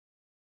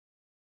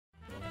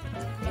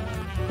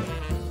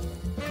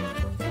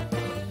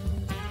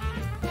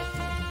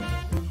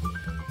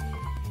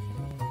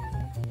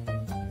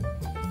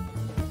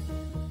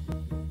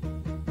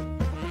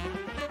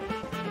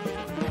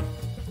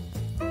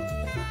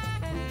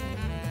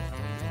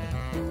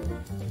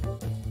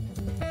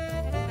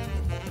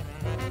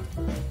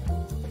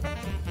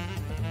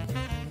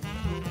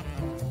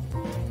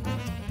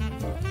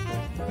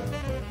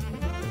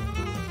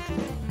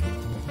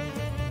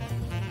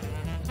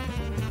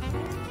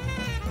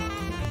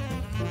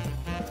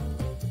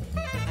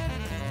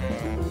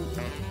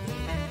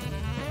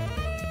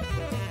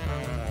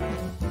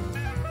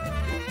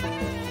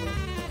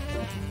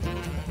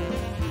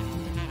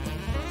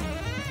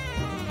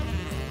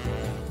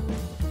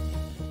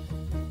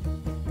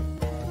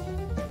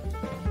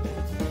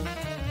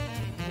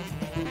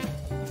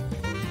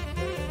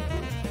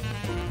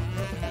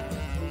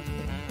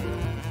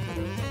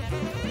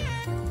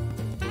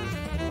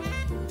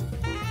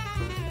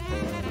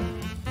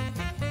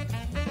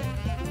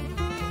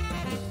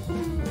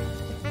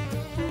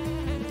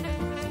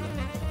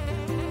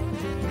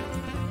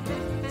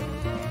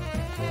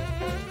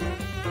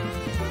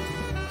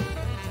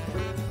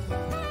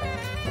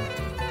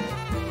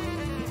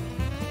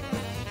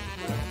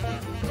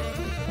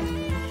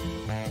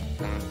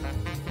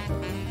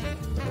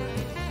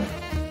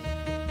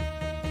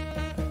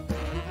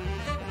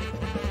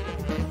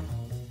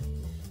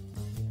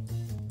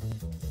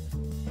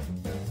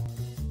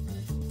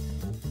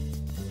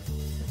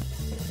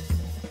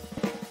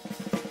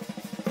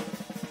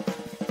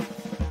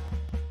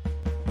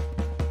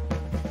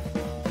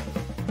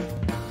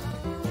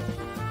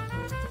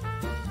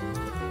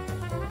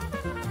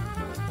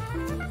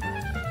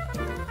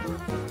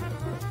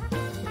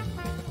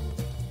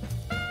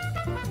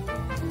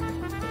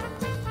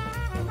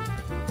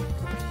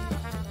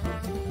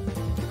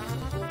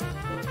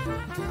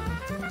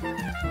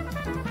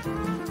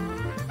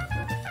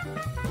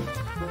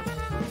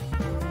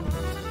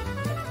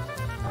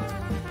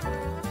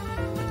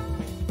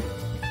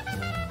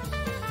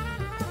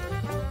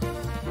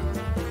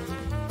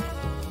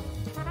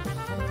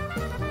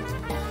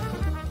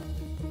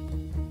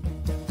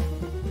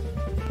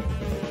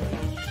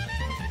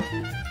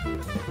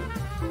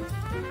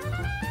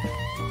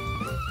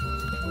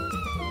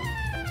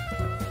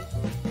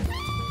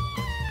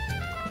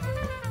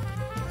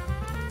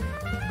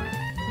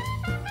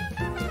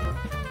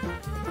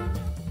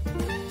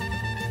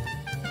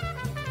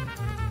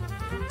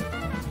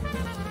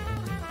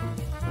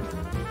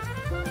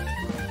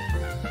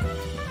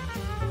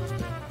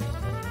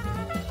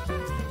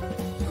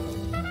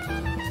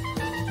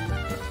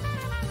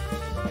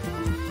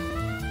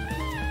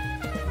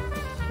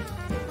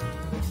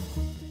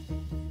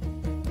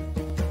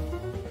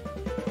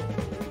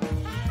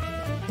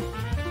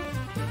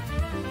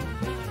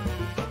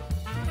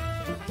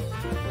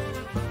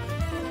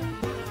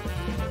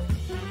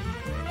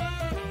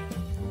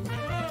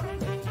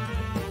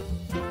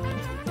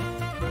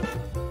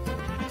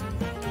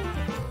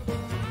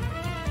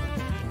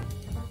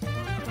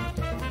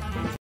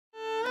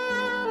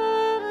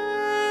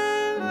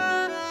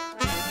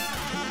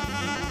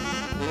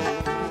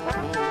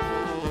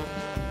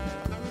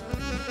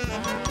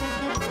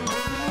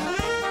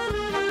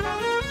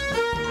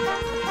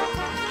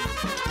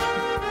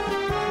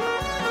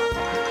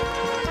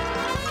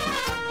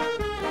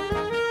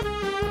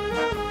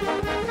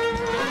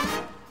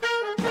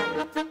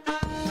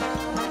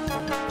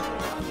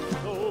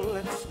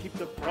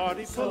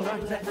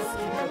right. Let's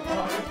keep it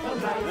party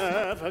polite.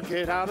 Never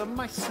get out of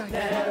my sight.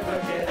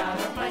 Never get out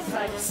of my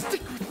sight.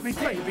 Stick with me,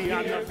 baby.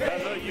 I'm the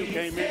fella you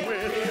came in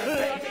with.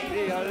 Luck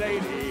be a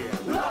lady.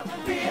 Luck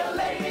be a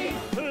lady.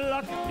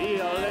 Luck be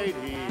a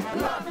lady.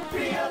 Luck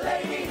be a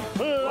lady.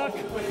 Luck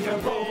with your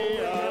roll.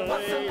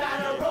 What's the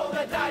matter? Roll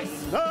the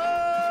dice. Oh!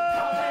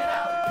 Coming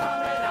out,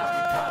 coming out,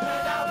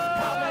 coming out,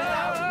 coming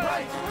out.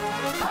 Right.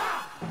 Ha!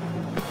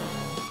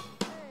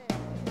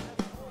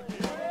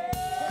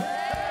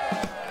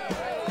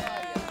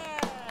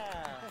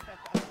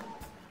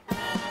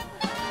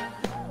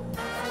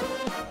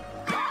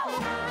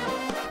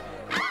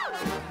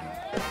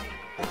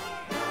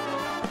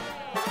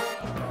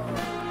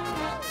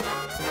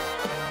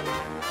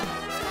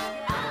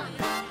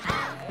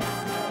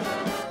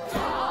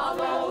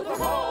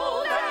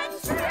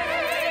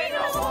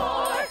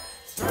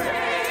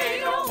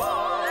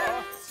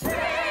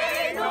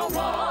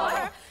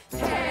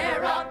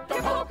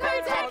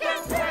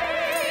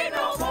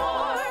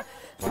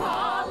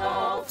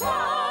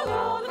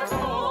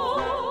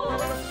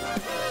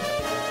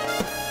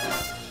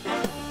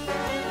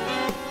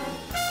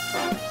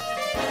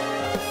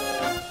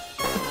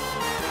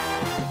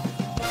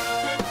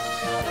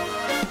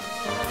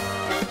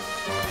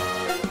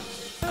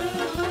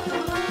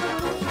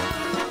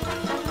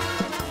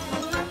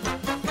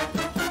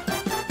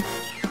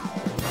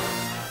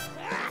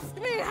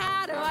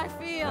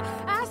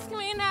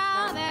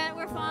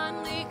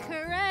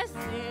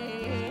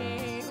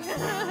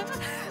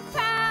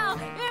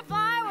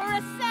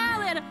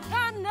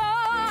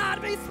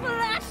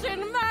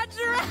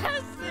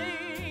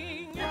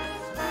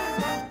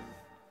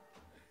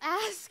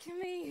 Ask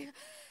me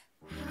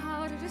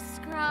how to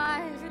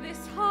describe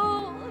this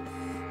whole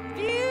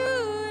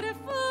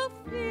beautiful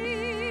thing.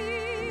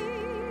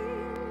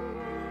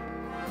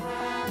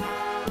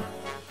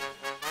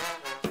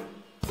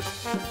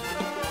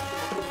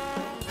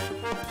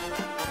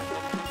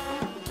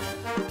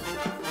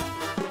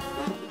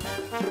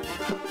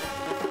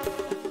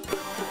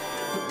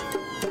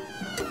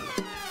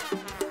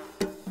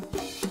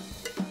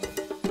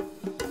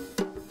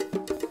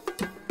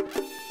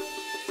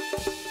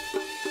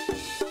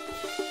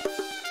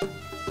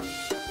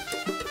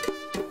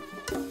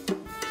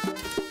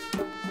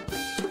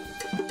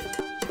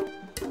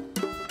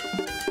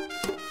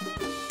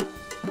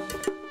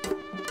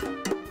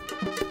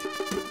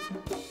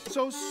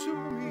 So sue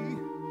me,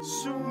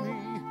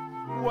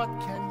 what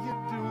can you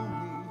do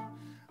me?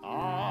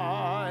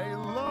 I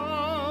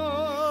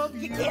love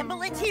you. You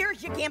gamble it here,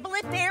 you gamble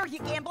it there, you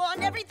gamble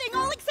on everything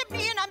all except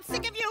me, and I'm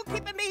sick of you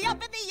keeping me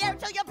up in the air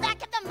till you're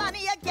back at the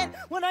money again.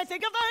 When I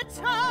think of the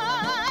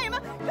time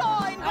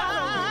going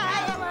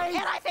by,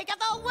 and I think of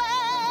the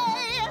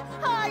way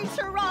I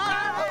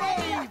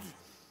tried,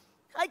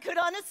 I could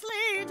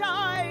honestly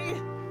die.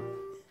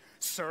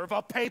 Serve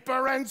a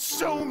paper and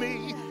sue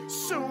me,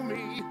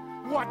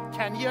 what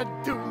can you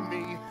do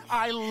me?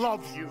 I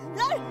love you.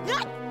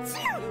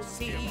 You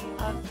see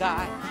a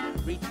guy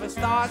reach for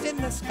stars in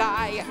the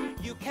sky.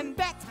 You can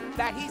bet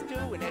that he's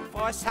doing it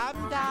for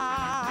some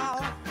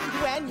doll.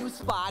 When you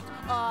spot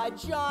a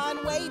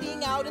John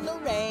waiting out in the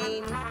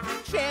rain,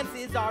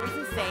 chances are he's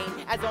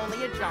insane, as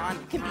only a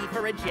John can be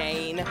for a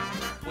Jane.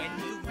 When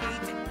you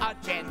meet a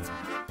gent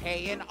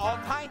paying all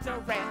kinds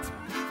of rent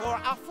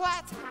for a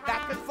flat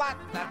that could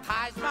flatten the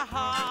Taj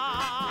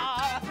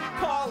Mahal,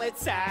 call it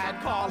sad,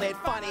 call it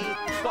funny,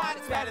 but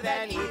it's better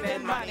than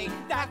even money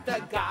that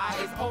the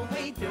guy's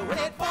only doing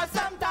it for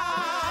some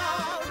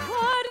doll.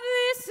 But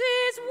this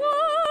is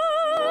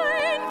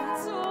wine,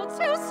 it's all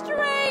too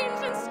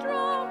strange and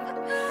strong.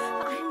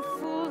 I'm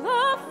full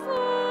of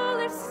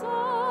foolish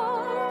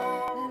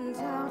song, and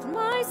out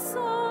my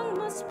song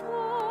must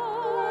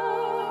pour.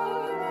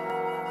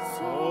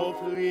 So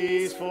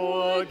please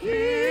forgive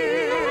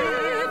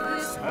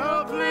this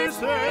helpless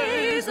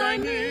days I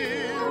knew.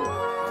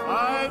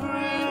 I've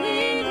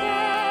really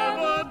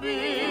never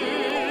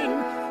been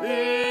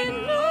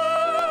in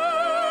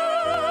love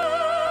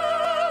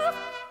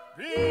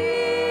before.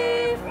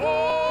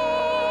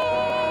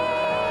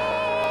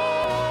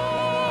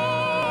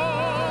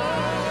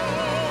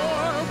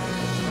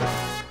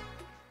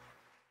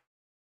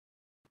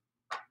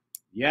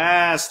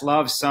 Yes,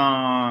 love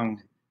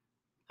song.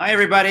 Hi,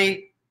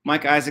 everybody.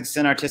 Mike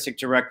Isaacson, Artistic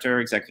Director,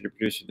 Executive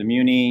Producer of the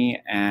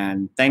Muny,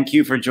 and thank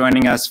you for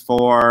joining us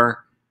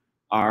for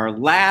our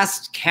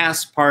last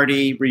cast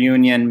party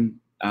reunion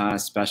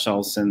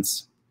special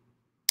since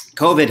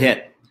COVID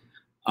hit.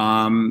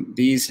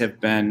 These have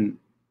been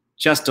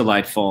just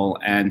delightful,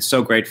 and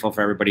so grateful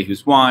for everybody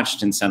who's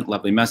watched and sent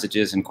lovely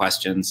messages and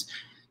questions.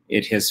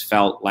 It has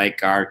felt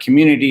like our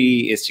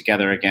community is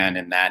together again,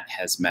 and that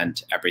has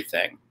meant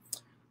everything.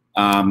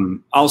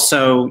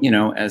 Also, you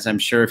know, as I'm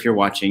sure if you're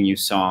watching, you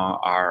saw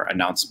our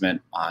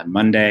announcement on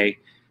Monday.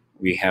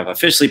 We have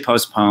officially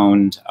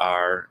postponed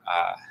our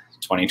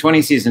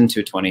 2020 season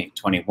to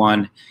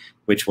 2021,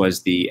 which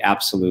was the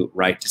absolute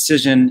right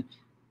decision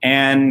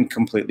and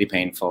completely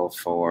painful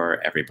for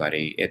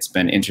everybody. It's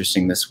been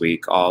interesting this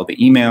week. All the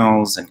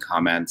emails and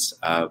comments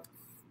have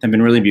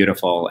been really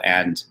beautiful.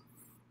 And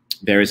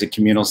there is a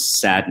communal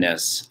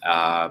sadness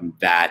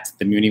that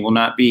the Muny will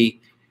not be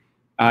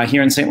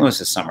here in St. Louis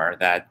this summer,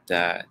 that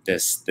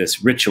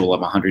this ritual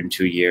of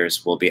 102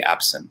 years will be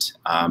absent.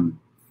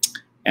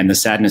 And the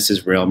sadness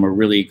is real, and we're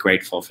really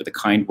grateful for the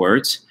kind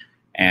words.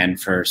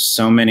 And for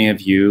so many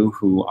of you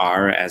who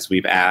are, as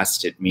we've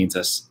asked, it means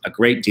us a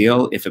great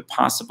deal. If it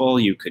possible,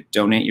 you could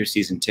donate your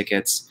season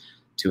tickets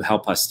to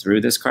help us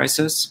through this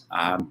crisis.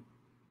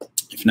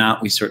 If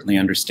not, we certainly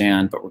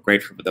understand, but we're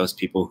grateful for those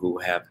people who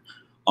have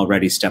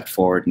already stepped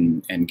forward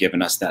and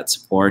given us that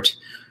support.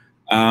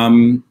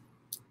 And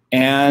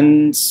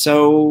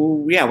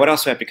so, yeah, what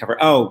else do I have to cover?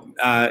 Oh,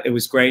 it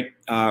was great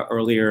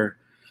earlier,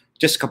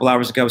 just a couple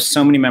hours ago.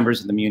 So many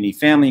members of the Muny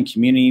family and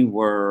community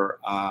were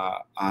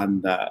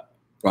on the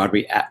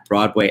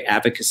Broadway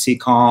advocacy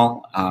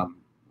call,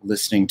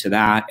 listening to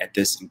that at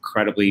this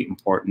incredibly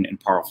important and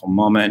powerful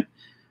moment.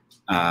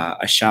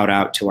 A shout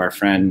out to our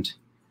friend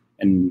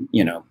and,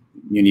 you know,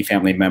 Muny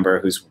family member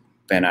who's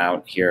been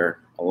out here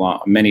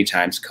many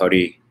times,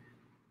 Cody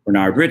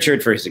Bernard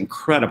Richard, for his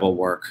incredible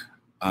work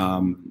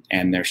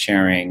and their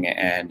sharing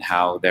and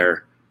how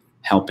they're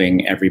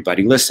helping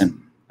everybody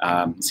listen.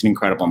 It's an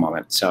incredible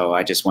moment. So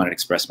I just wanted to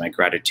express my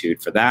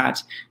gratitude for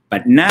that.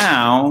 But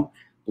now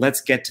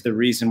let's get to the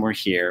reason we're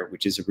here,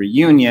 which is a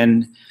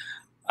reunion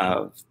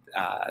of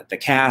the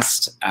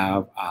cast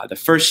of the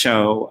first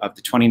show of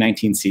the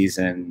 2019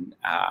 season,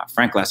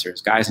 Frank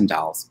Loesser's Guys and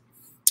Dolls,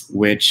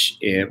 which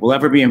will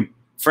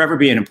forever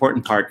be an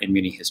important part in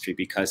Muny history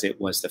because it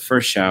was the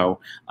first show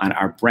on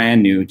our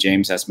brand new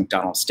James S.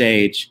 McDonald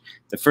stage,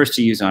 the first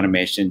to use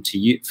automation,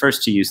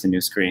 first to use the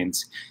new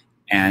screens,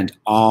 and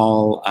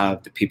all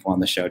of the people on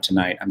the show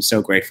tonight I'm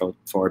so grateful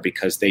for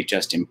because they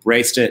just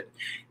embraced it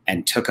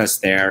and took us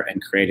there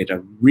and created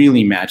a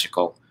really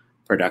magical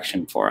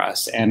production for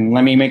us. And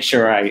let me make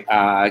sure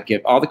I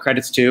give all the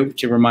credits to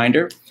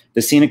reminder.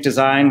 The scenic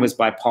design was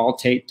by Paul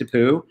Tate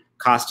DePoo.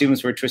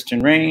 Costumes were Tristan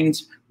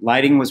Raines.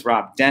 Lighting was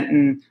Rob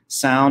Denton.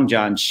 Sound,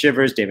 John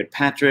Shivers, David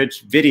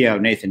Patridge. Video,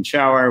 Nathan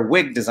Schauer.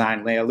 Wig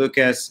design, Leah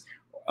Lucas.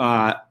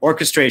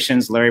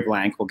 Orchestrations, Larry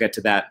Blank. We'll get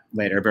to that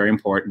later, very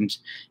important.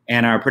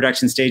 And our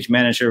production stage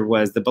manager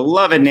was the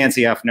beloved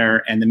Nancy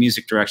Uffner, and the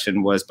music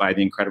direction was by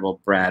the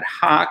incredible Brad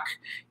Hawk.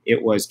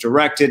 It was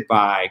directed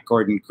by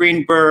Gordon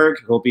Greenberg,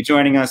 who will be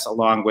joining us,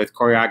 along with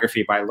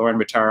choreography by Lorin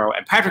Latarro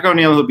and Patrick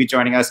O'Neill, who will be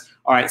joining us.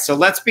 All right, so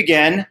let's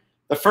begin.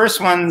 The first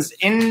one's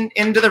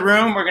into the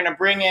room. We're going to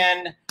bring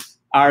in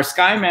our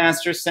Sky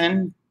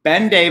Masterson,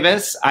 Ben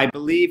Davis, I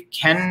believe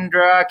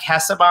Kendra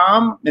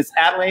Kassebaum, Miss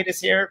Adelaide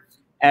is here,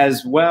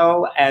 as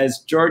well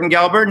as Jordan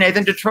Gelber,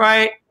 Nathan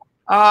Detroit.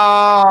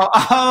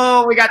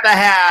 Oh, we got the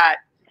hat.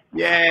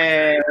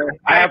 Yay.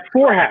 I have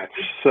 4 hats,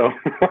 so.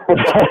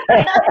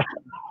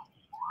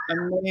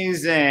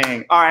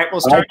 Amazing. All right,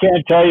 we'll start. I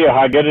can't tell you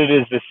how good it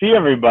is to see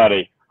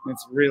everybody.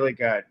 It's really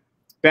good.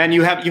 Ben,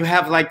 you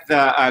have like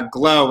the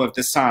glow of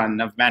the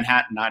sun of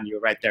Manhattan on you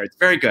right there. It's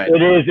very good.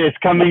 It is. It's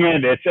coming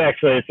in. It's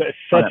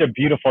such a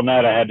beautiful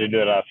night. I had to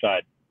do it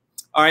outside.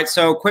 All right,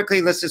 so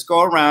quickly, let's just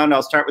go around.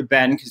 I'll start with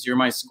Ben because you're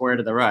my square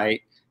to the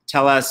right.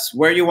 Tell us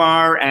where you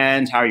are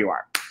and how you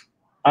are.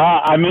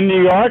 I'm in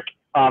New York,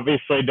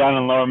 obviously down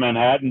in Lower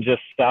Manhattan,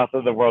 just south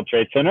of the World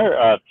Trade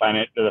Center,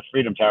 the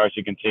Freedom Tower, as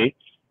you can see.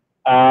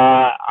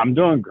 I'm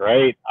doing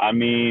great. I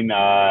mean,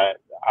 I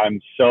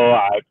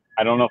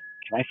don't know.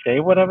 Can I say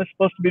what I was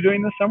supposed to be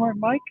doing this summer,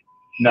 Mike?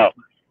 No.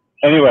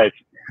 Anyways,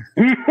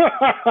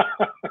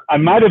 I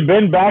might have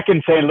been back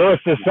in St. Louis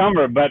this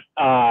summer, but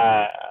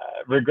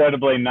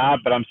regrettably not.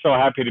 But I'm so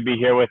happy to be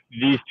here with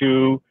these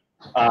two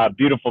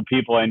beautiful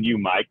people and you,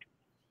 Mike.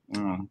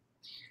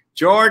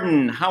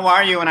 Jordan, how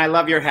are you? And I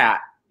love your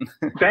hat.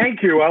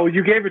 Thank you. Well,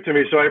 you gave it to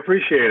me, so I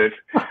appreciate it.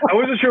 I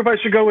wasn't sure if I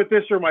should go with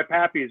this or my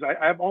Pappies. I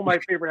have all my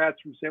favorite hats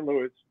from St.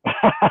 Louis.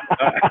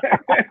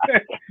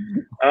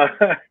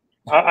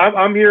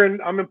 I'm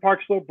in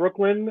Park Slope,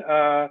 Brooklyn.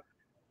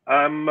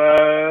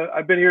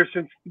 I've been here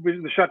since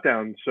the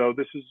shutdown, so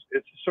it's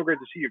so great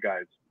to see you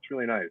guys. It's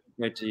really nice.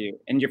 Good to you.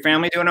 And your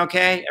family doing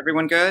okay?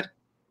 Everyone good?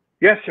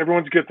 Yes,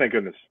 everyone's good. Thank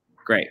goodness.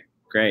 Great,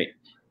 great.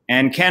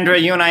 And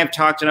Kendra, you and I have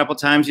talked a couple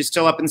times. You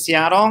still up in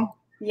Seattle?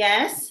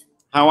 Yes.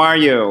 How are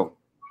you?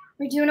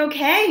 We're doing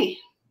okay.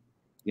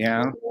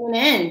 Yeah. We're going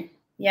in.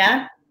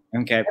 Yeah.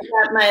 Okay. I've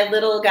got my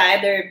little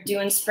guy. They're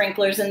doing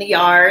sprinklers in the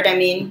yard. I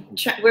mean,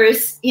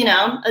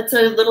 it's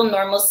a little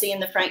normalcy in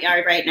the front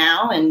yard right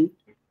now. And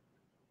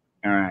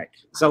all right.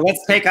 So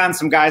let's take on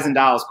some Guys and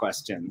Dolls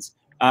questions.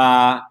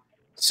 I'm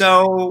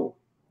trying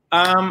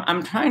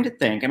to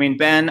think. I mean,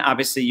 Ben,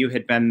 obviously you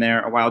had been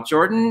there a while.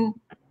 Jordan,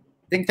 I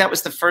think that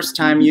was the first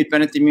time you'd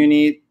been at the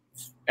Muny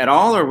at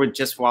all, or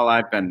just while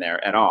I've been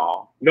there at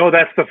all? No,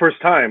 that's the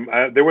first time.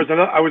 I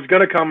was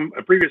going to come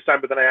a previous time,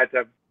 but then I had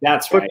to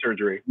have foot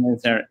surgery.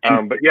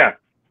 But yeah.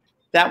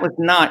 That was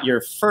not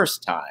your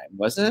first time,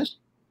 was it?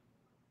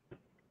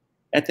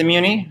 At the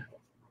Muny?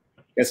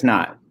 Guess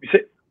not. You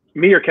say,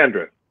 me or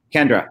Kendra?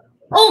 Kendra.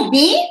 Oh,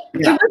 me?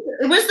 Yeah.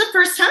 It was the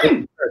first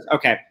time.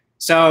 Okay.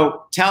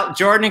 So tell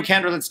Jordan and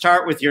Kendra, let's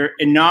start with your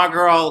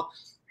inaugural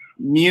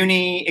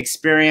Muny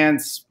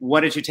experience.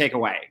 What did you take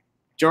away?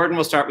 Jordan,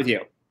 we'll start with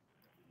you.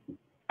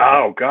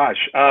 Oh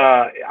gosh,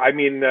 I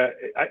mean,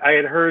 I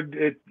had heard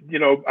it. You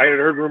know, I had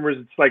heard rumors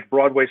it's like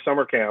Broadway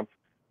summer camp,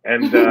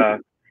 and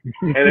it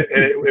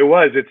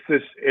was.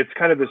 It's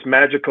kind of this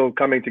magical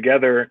coming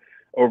together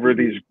over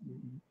these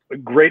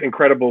great,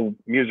 incredible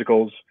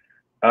musicals,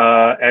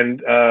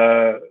 and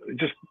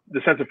just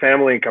the sense of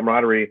family and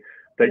camaraderie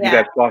that you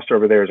guys foster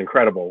over there is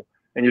incredible.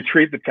 And you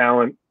treat the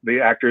talent,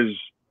 the actors,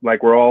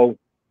 like we're all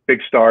big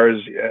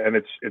stars, and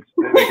it's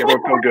make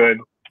everyone feel good.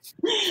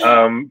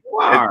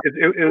 Wow.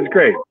 It was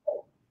great.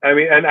 I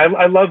mean, and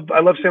I love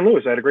St.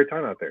 Louis. I had a great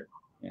time out there.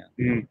 Yeah.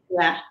 Mm-hmm.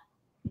 Yeah.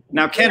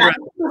 Now, Kendra.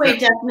 Yeah,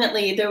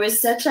 definitely. There was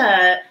such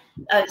a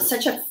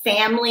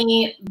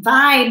family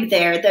vibe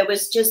there that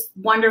was just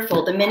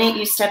wonderful. The minute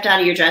you stepped out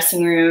of your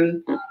dressing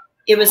room,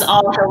 it was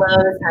all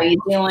hellos, how you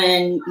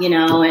doing, you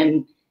know,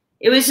 and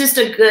it was just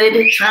a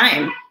good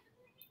time.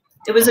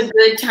 It was a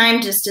good time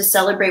just to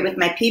celebrate with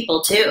my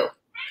people too.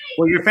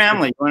 Well, your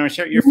family. You want to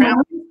share your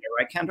family,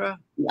 right, Kendra?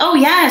 Oh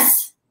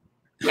yes,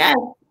 yes,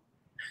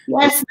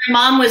 yes. My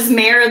mom was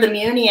mayor of the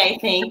Muny, I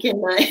think, in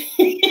the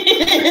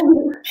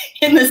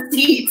in the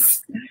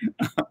seats.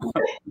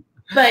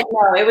 But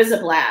no, it was a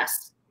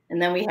blast. And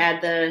then we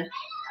had the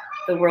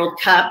World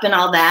Cup and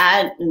all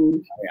that.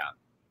 And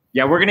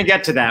yeah, we're gonna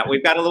get to that.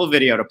 We've got a little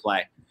video to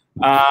play.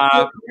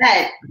 So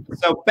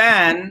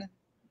Ben,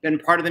 been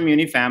part of the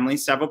Muny family,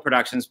 several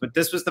productions, but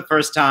this was the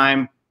first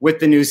time with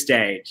the new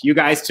stage. You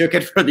guys took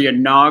it for the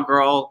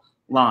inaugural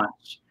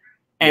launch.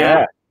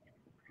 And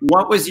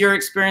what was your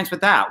experience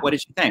with that? What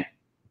did you think?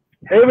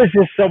 It was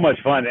just so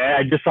much fun.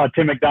 I just saw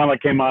Tim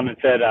McDonald came on and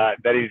said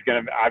that he's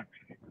gonna.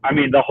 I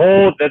mean, the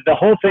whole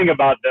thing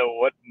about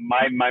what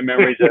my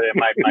memories of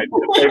my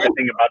favorite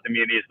thing about the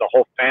Muny is the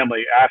whole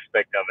family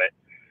aspect of it.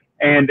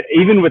 And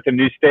even with the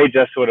new stage,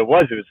 that's what it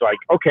was. It was like,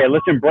 okay,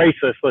 let's embrace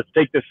this. Let's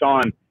take this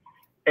on.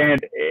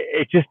 And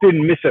it just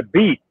didn't miss a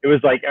beat. It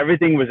was like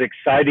everything was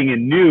exciting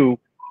and new,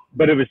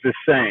 but it was the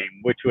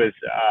same, which is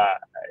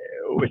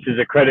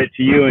a credit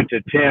to you and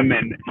to Tim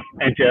and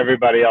to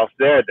everybody else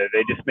there, that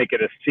they just make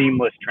it a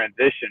seamless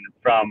transition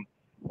from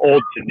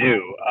old to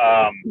new.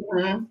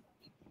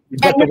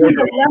 But the way it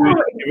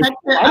was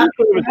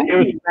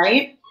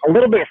right? a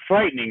little bit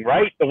frightening,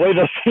 right? The way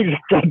those things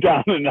go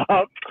down and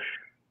up.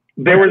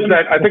 There was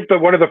that. I think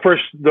one of the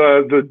first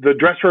the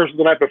dress rehearsal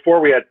the night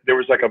before there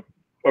was like a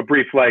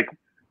brief like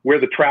where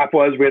the trap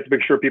was. We had to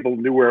make sure people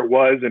knew where it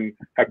was and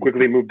how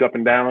quickly it moved up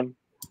and down.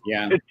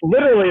 Yeah, it's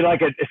literally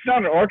like it's not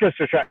an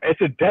orchestra trap;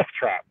 it's a death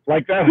trap.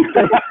 Like that.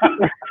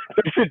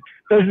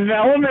 There's an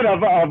element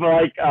of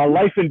like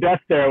life and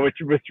death there, which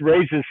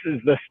raises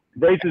the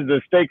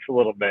stakes a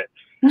little bit.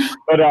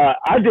 But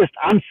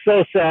I'm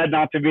so sad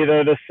not to be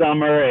there this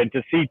summer and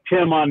to see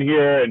Tim on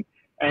here and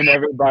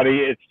everybody.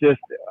 It's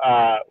just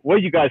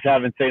what you guys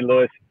have in St.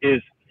 Louis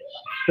is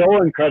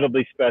so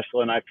incredibly special,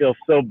 and I feel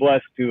so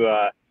blessed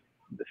to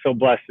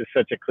is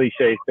such a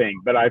cliche thing,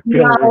 but I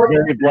feel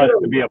very blessed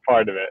to be a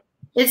part of it.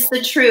 It's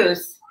the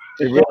truth.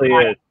 It really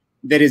is.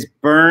 That is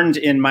burned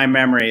in my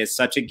memory as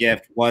such a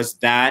gift was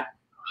that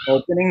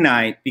opening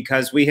night,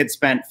 because we had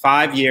spent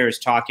 5 years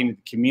talking to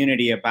the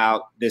community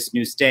about this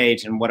new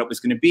stage and what it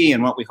was going to be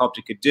and what we hoped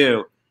it could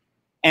do.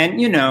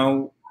 And, you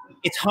know,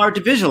 it's hard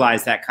to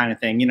visualize that kind of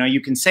thing. You know,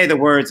 you can say the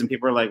words and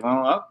people are like,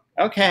 well,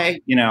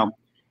 okay, you know.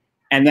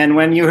 And then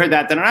when you heard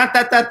that,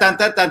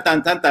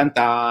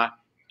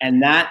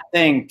 and that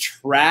thing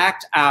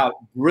tracked out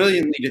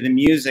brilliantly to the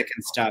music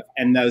and stuff,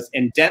 and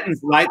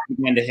Denton's lights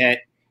began to hit,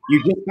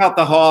 you just felt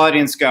the whole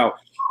audience go,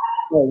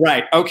 oh,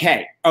 right,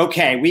 okay,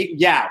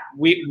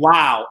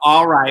 wow,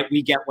 all right,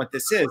 we get what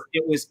this is.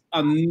 It was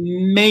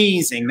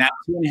amazing, that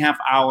 2.5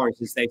 hours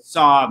as they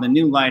saw the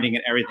new lighting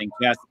and everything.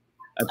 Yes,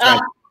 that's right.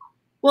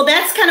 Well,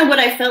 that's kind of what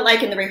I felt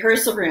like in the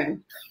rehearsal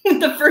room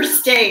the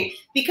first day,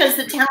 because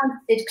the talent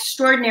is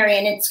extraordinary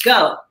and it's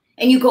go.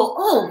 And you go,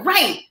 oh,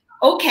 right,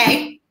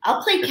 okay,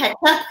 I'll play catch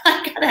up.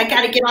 I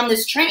gotta get on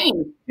this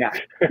train. Yeah.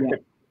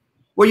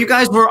 Well, you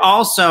guys were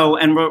also,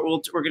 and we're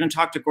going to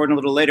talk to Gordon a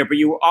little later, but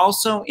you were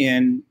also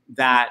in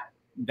that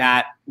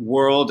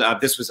world of,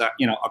 this was a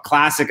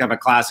classic of a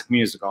classic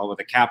musical with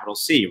a capital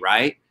C,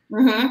 right?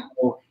 Mm-hmm.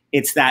 So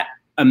it's that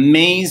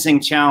amazing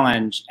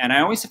challenge, and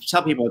I always have to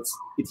tell people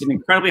it's an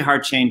incredibly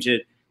hard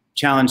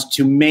challenge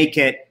to make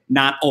it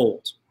not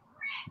old,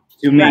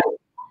 to make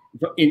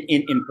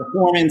in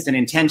performance and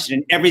intention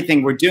and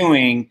everything we're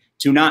doing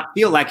to not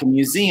feel like a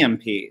museum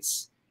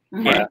piece.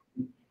 Mm-hmm.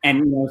 And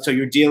you know, so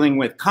you're dealing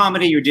with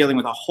comedy, you're dealing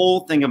with a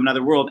whole thing of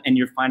another world, and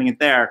you're finding it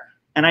there.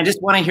 And I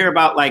just want to hear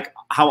about like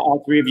how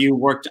all three of you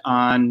worked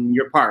on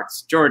your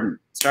parts. Jordan,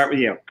 start with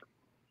you.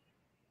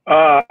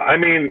 I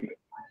mean,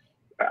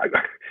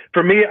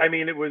 for me, I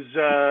mean, it was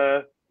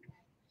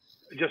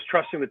just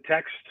trusting the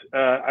text.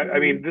 I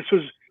mean, this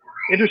was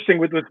interesting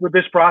with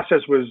this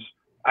process was,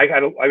 I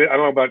don't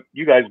know about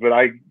you guys, but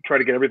I try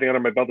to get everything under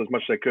my belt as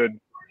much as I could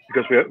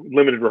because we had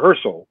limited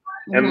rehearsal.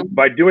 Mm-hmm. And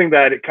by doing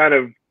that, it kind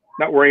of,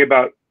 not worrying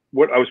about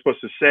what I was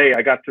supposed to say,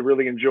 I got to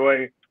really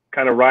enjoy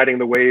kind of riding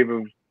the wave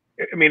of,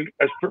 I mean,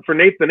 as for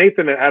Nathan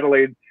and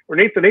Adelaide, or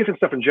Nathan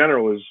stuff in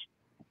general is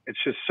it's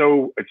just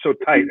so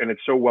tight and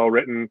it's so well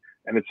written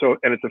and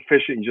it's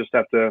efficient. You just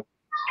have to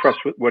trust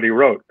what he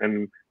wrote.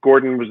 And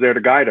Gordon was there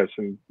to guide us,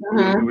 and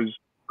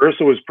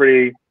rehearsal was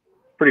pretty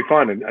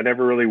fun, and I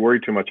never really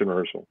worried too much in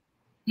rehearsal.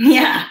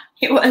 Yeah,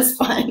 it was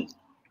fun.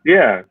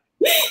 Yeah.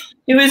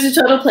 It was a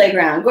total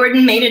playground.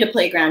 Gordon made it a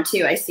playground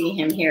too. I see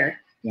him here.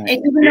 Right. And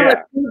even though it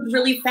moved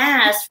really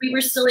fast, we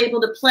were still able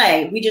to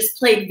play. We just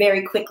played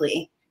very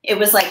quickly. It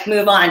was like,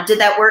 move on. Did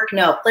that work?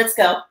 No, let's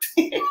go.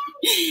 You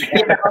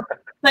know?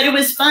 But it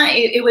was fun.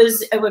 It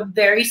was a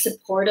very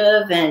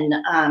supportive and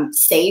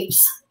safe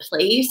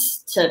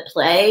place to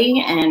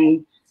play.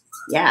 And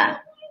yeah.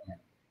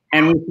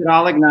 And we should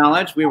all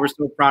acknowledge, we were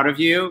so proud of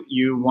you.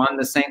 You won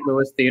the St.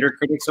 Louis Theater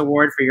Critics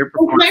Award for your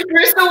performance. My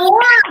first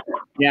award.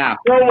 Yeah.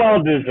 So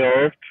well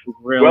deserved.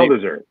 Really well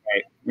deserved.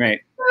 Right.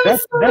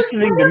 That's the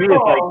thing to me.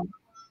 Is like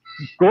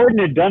Gordon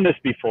had done this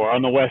before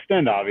on the West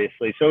End,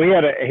 obviously. So he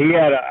had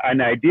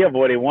an idea of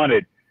what he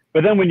wanted.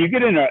 But then when you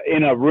get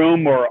in a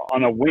room or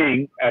on a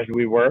wing, as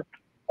we were,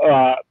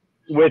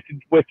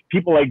 with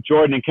people like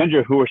Jordan and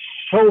Kendra, who are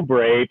so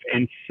brave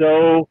and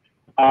so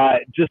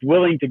just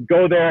willing to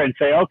go there and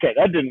say, okay,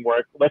 that didn't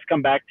work. Let's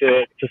come back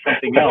to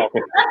something else.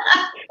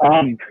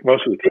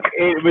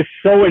 It was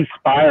so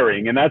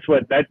inspiring, and that's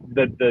what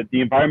the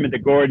environment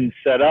that Gordon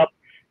set up.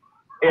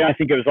 And I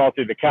think it was all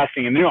through the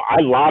casting. And I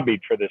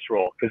lobbied for this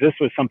role because this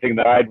was something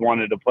that I'd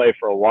wanted to play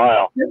for a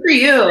while. Good for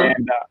you.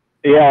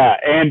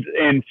 And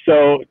and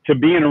so to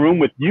be in a room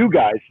with you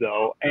guys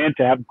though, and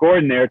to have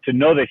Gordon there, to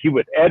know that he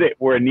would edit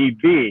where need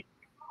be,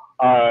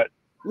 was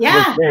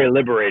very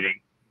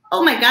liberating.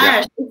 Oh my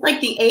gosh, it's like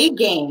the A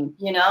game,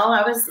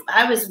 I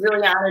was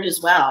really honored as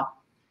well.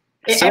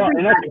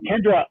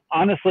 Kendra,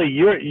 honestly,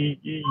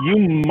 you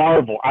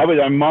marvel. I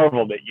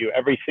marveled at you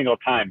every single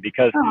time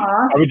because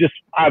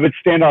I would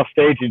stand off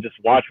stage and just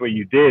watch what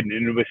you did,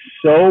 and it was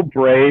so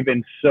brave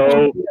and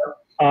so.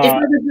 It's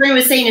like Lorin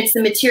was saying, it's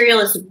the material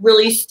is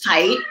really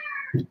tight.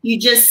 You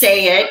just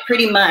say it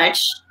pretty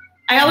much.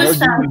 I always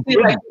found it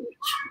like.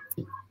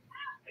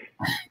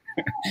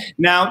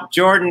 Now,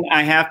 Jordan,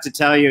 I have to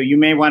tell you, you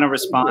may want to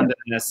respond to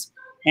this.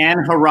 Ann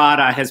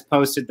Harada has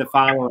posted the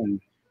following.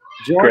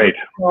 Jordan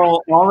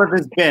stole all of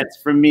his bits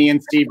from me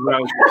and Steve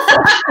Rose.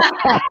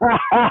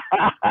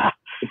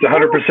 It's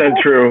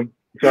 100% true.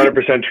 It's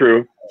 100%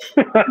 true.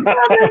 Oh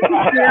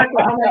my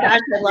gosh,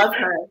 I love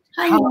her.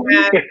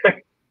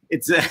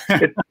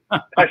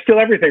 I steal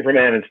everything from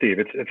Ann and Steve.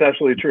 It's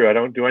absolutely true. I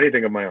don't do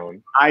anything of my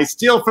own. I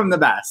steal from the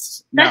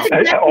best. That's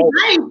exactly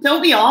right.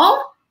 Don't we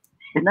all?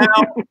 Now,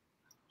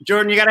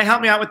 Jordan, you got to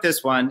help me out with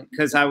this one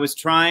because I was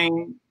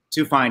trying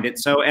to find it.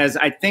 So as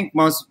I think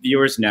most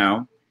viewers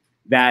know,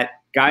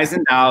 that Guys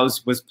and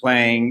Dolls was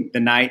playing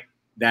the night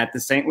that the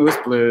St. Louis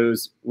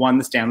Blues won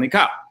the Stanley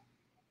Cup.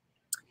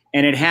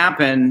 And it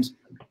happened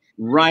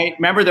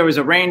remember there was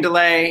a rain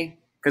delay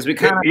because we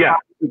kind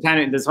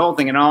of this whole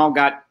thing and all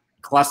got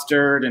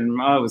clustered and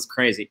it was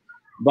crazy.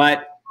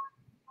 But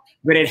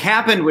it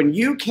happened when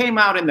you came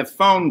out in the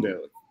phone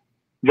booth.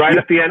 Right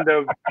at the end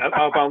of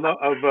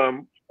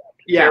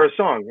Sarah's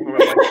song.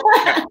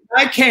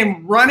 I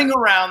came running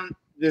around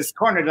this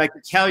corner to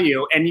tell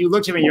you, and you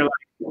looked at me and you're like,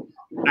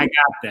 I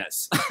got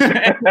this.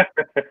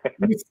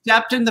 You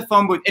stepped in the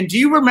phone booth. And do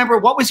you remember,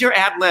 what was your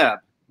ad lib?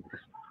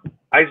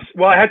 I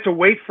had to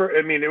wait for,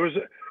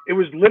 it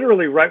was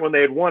literally right when they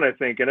had won, I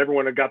think, and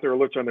everyone had got their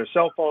alerts on their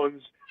cell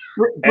phones.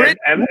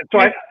 And so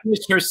I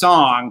finished her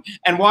song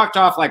and walked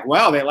off like,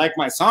 well, they like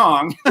my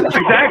song.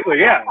 Exactly,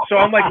 yeah. So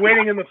I'm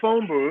waiting in the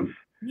phone booth,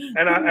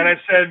 and I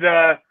said,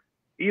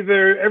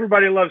 either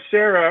Everybody Loves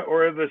Sarah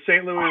or the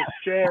St. Louis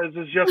Jazz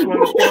is just won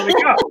the Stanley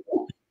Cup.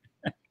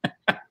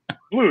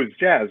 Blues,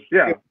 Jazz,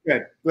 yeah.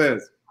 Good,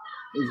 Blues.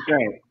 It was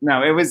great.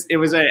 No, it was,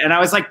 and I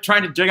was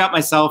trying to dig out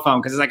my cell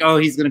phone because it's like, oh,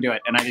 he's going to do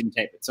it, and I didn't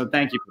tape it. So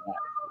thank you for that.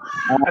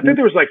 I think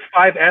there was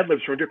 5 ad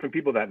libs from different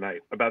people that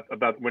night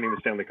about winning the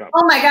Stanley Cup.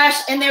 Oh my gosh!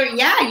 And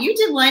you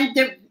did one.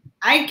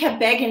 I kept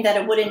begging that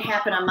it wouldn't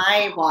happen on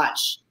my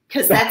watch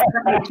because that's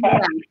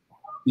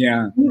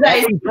yeah.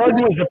 I think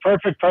Jordan was the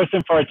perfect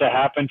person for it to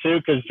happen to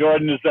because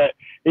Jordan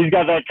he's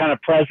got that kind of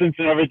presence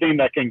and everything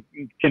that can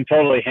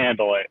totally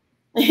handle it.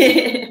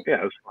 Yeah,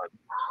 it was fun.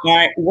 All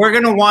right, we're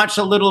gonna watch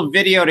a little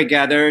video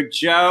together,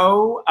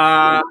 Joe.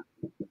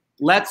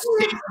 Let's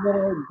see a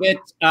little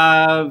bit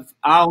of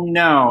I'll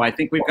Know. I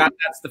think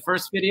that's the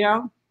first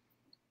video.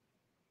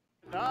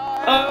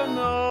 I'll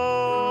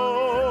know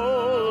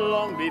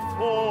long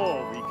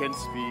before we can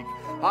speak.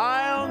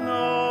 I'll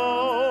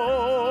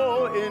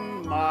know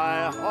in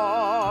my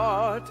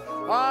heart.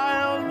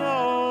 I'll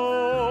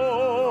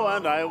know,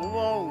 and I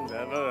won't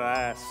ever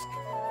ask.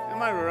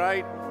 Am I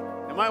right?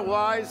 Am I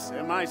wise?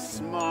 Am I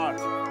smart?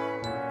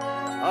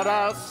 But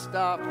I'll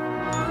stop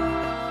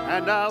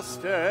and I'll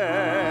stare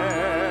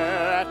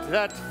at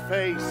that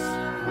face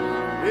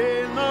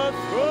in the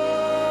throne.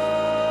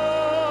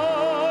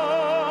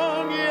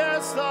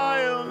 Yes,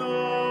 I'll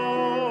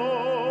know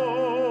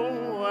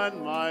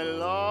when my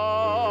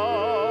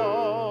love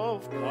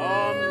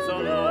comes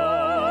along.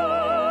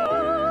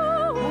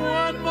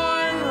 When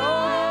my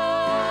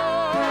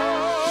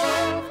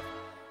love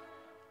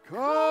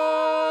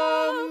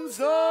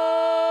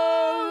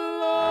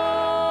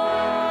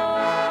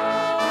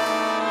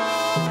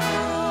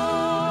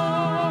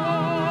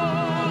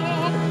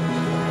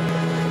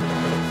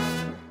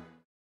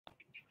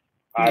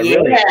I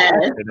really Yes,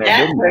 there, that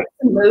didn't was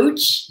a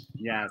mooch.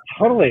 Yes.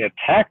 totally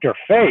attacked her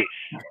face.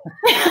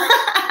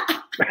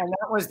 And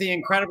that was the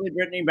incredibly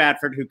Brittany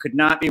Badford, who could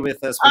not be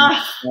with us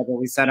when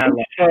we sent our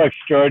love. So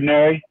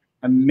extraordinary.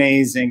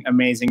 Amazing,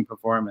 amazing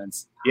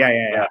performance. Yeah.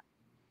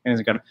 It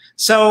was good.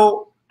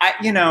 So,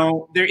 you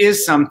know, there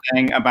is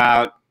something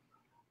about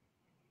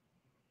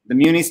the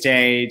Muny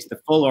stage, the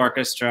full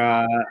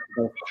orchestra,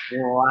 the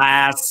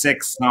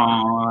classic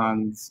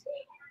songs.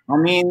 I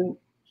mean,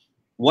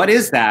 what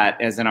is that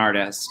as an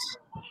artist?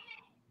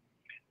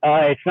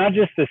 It's not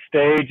just the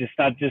stage. It's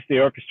not just the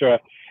orchestra.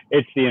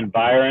 It's the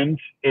environs.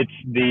 It's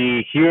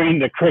the hearing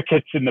the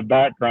crickets in the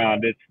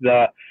background. It's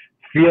the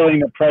feeling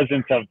the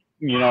presence of,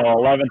 you know,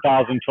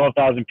 11,000,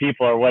 12,000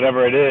 people or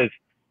whatever it is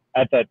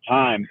at that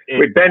time.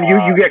 Wait, Ben,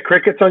 you get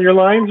crickets on your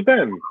lines,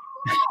 Ben?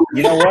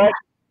 You know what?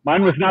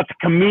 Mine was not the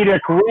comedic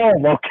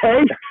role,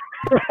 okay?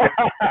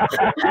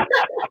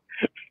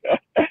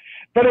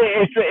 But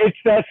it's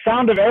that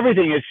sound of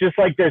everything. It's just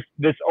like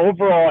this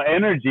overall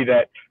energy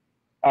that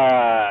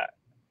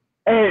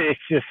it's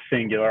just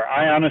singular.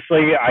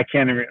 I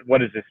can't even,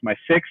 what is this, my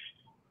sixth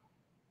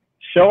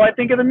show, I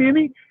think, of the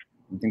Muny?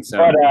 I think so.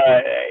 But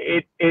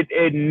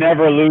it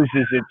never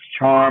loses its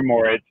charm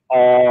or its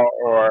awe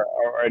or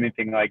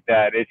anything like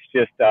that. It's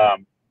just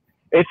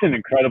it's an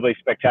incredibly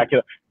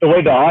spectacular. The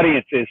way the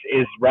audience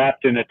is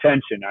wrapped in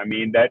attention. I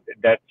mean, that's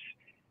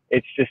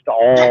it's just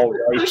all right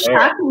What's there.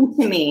 shocking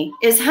to me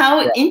is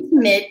how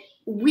intimate,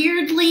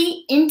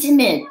 weirdly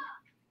intimate,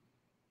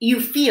 you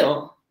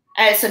feel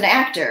as an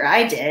actor.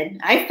 I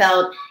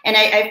felt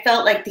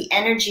like the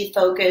energy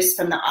focus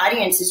from the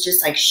audience is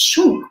just like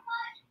shoo.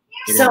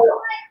 So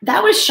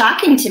that was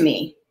shocking to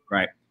me.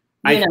 Right.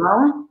 You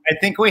know? I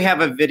think we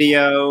have a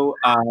video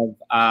of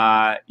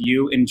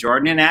you and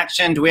Jordan in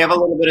action. Do we have a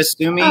little bit of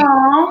Sue Me?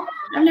 Oh,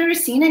 I've never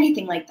seen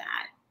anything like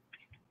that.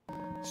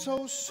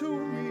 So sue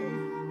me,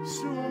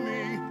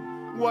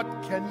 what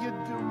can you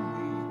do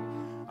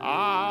me?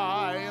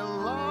 I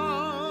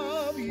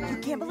love you. You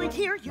gamble it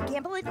here, you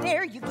gamble it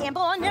there, you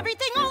gamble on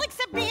everything all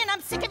except me, and I'm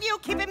sick of you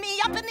keeping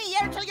me up in the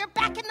air till you're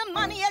back in the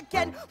money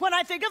again. When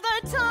I think of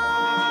the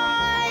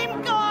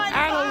time gone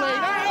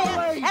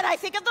by, and I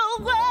think of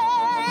the way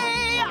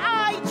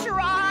I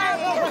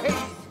tried,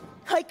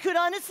 I could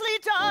honestly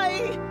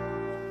die.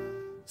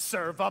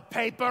 Serve a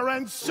paper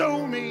and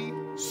sue me,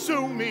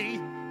 sue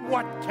me.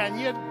 What can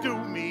you do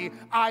me?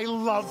 I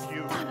love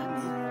you.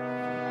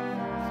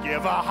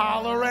 Give a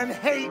holler and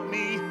hate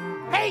me.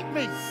 Hate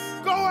me.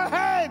 Go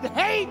ahead,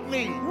 hate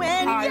me.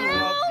 When I you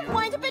love you.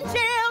 wind up in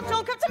jail,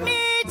 don't come to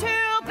me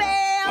to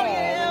bail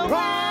you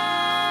out.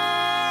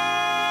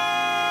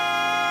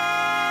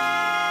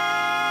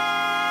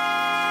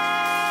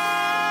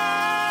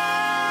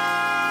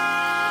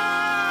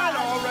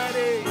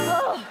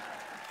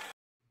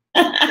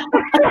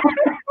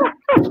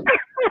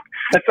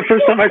 That's the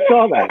first time I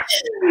saw that.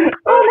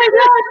 Oh my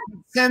God.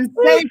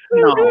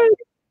 Sensational.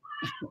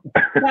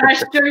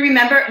 Gosh, do you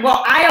remember?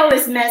 Well, I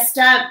always messed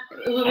up.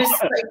 It was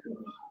like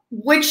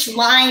which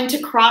line to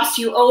cross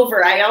you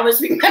over. I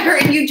always remember,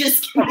 and you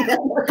just gave me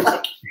that look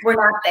like we're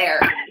not there.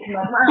 I'm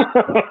like,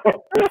 wow.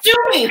 Sue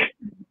me.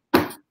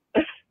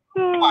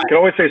 You can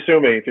always say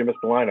sue me if you missed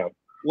the lineup.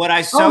 What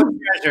I so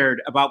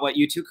treasured about what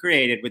you two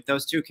created with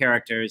those two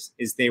characters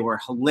is they were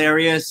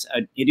hilarious,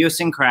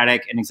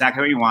 idiosyncratic, and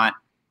exactly what you want.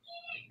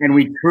 And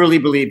we truly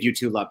believed you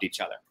two loved each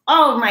other.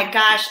 Oh my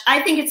gosh.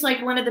 I think it's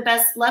like one of the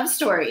best love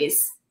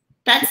stories.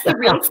 That's the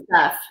real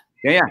stuff.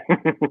 Yeah.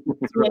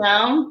 You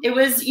know, it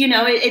was, you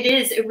know,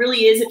 it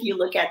really is. If you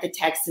look at the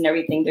text and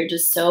everything, they're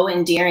just so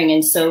endearing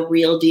and so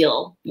real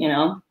deal, you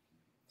know.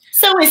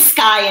 So is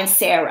Sky and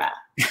Sarah.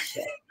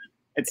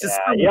 It's just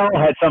y'all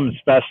had something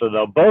special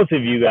though. Both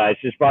of you guys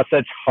just brought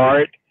such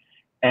heart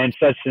and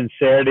such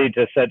sincerity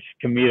to such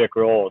comedic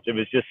roles. It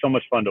was just so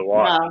much fun to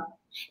watch. Wow.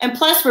 And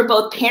plus, we're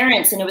both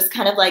parents, and it was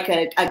kind of like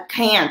a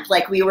camp.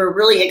 Like, we were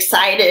really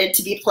excited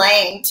to be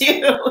playing,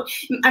 too.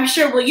 I'm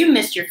sure, well, you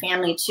missed your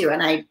family, too.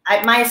 And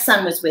my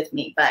son was with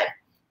me, but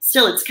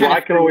still, it's kind of...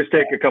 I can always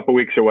take a couple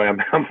weeks away. I'm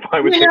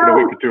fine with taking a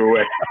week or two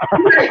away.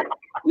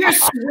 You're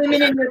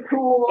swimming in the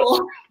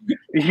pool.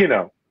 You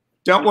know.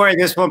 Don't worry,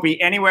 this won't be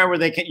anywhere where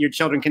your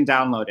children can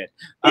download it.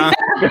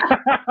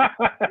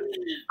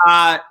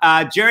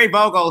 Jerry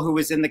Vogel, who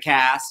was in the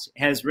cast,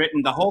 has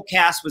written, the whole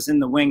cast was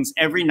in the wings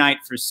every night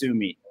for Sue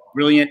Me.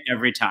 Brilliant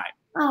every time.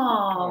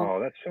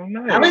 Oh, that's so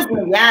nice. That was,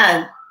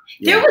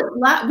 There was a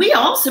lot. We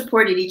all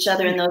supported each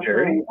other in those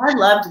rooms. I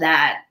loved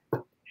that.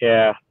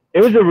 Yeah.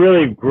 It was a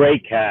really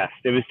great cast.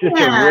 It was just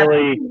a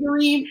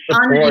really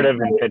supportive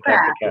and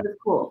fantastic cast. It was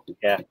cool.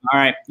 Yeah. All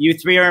right. You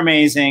three are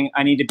amazing.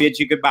 I need to bid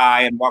you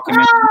goodbye and welcome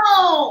in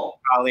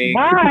colleague.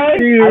 Bye. I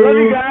love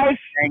you guys.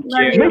 Thank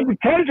you. Miss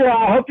Kendra,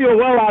 I hope you're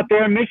well out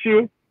there. Miss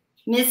you.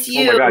 Miss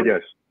you. Oh my God,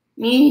 yes.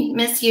 Me,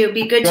 miss you.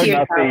 Be good to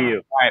yourself. See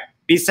you. All right.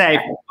 Be safe.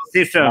 We'll see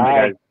you soon.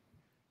 Bye.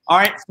 All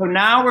right. So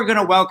now we're going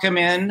to welcome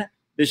in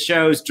the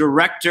show's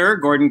director,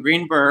 Gordon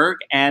Greenberg,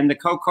 and the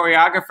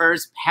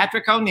co-choreographers,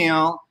 Patrick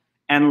O'Neill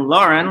and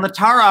Lorin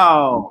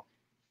Latarro.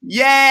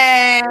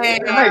 Yay!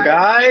 Hi,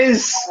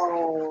 guys.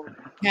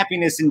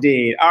 happiness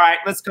indeed. All right,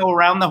 let's go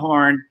around the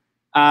horn.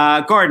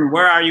 Gordon,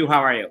 where are you?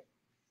 How are you?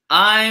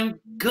 I'm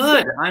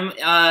good.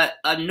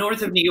 I'm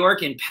north of New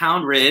York in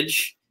Pound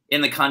Ridge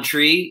in the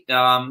country,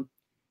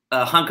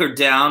 hunkered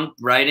down,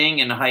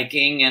 writing and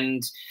hiking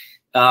and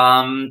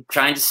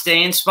trying to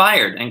stay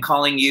inspired and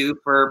calling you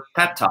for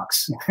pep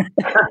talks.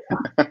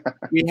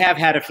 We have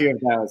had a few of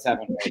those,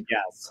 haven't we?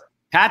 Yes.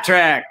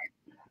 Patrick.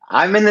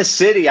 I'm in the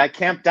city. I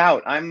camped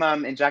out. I'm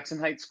in Jackson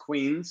Heights,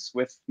 Queens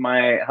with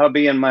my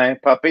hubby and my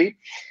puppy.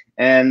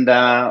 And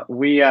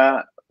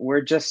we're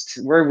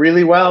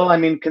really well. I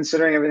mean,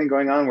 considering everything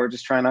going on, we're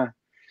just trying to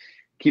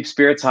keep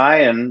spirits high.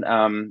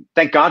 And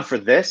thank God for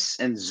this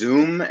and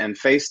Zoom and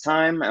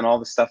FaceTime and all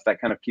the stuff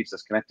that kind of keeps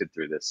us connected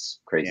through this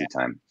crazy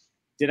time.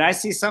 Did I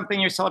see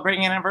something? You're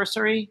celebrating an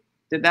anniversary?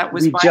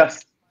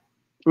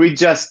 We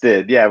just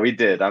did. Yeah, we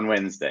did on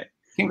Wednesday.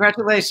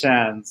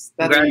 Congratulations.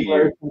 That's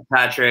Congratulations,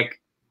 Patrick.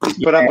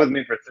 Put up with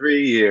me for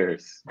 3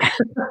 years.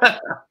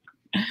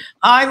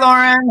 Hi,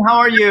 Lorin. How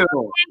are you?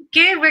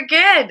 Good. We're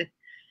good.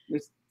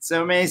 It's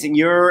so amazing.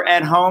 You're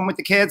at home with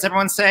the kids.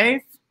 Everyone's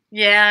safe?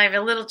 Yeah, I have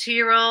a little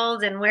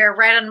 2-year-old, and we're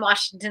right on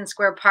Washington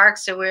Square Park,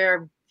 so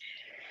we're,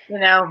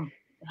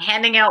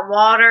 handing out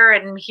water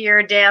and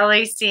here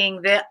daily,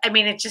 seeing the. I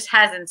mean, it just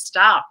hasn't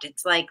stopped.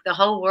 It's like the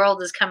whole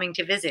world is coming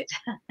to visit.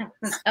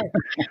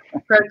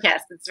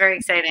 Protest. It's very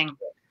exciting.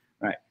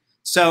 Right.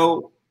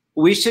 So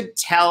we should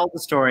tell the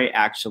story.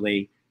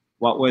 Actually,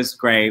 what was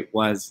great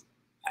was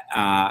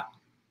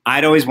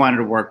I'd always wanted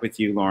to work with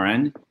you,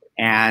 Lorin,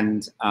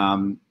 and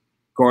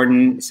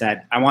Gordon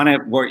said, I want to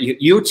work.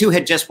 You two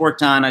had just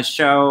worked on a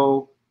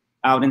show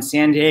out in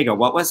San Diego.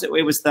 What was it?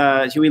 It was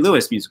the Huey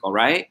Lewis musical,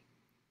 right?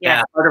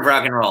 Yeah, Art of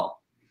Rock and Roll.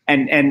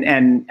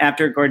 And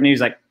after Gordon, he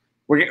was like,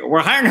 we're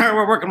hiring her.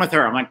 We're working with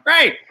her. I'm like,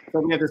 great.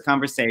 So we had this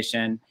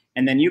conversation,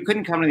 and then you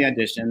couldn't come to the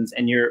auditions,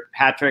 and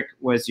Patrick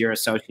was your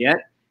associate,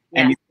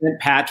 and you sent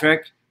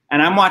Patrick,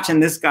 and I'm watching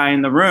this guy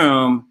in the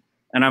room,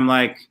 and I'm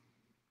like,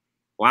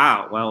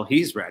 wow, well,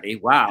 he's ready.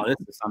 Wow, this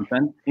is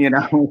something, we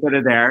put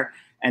it there.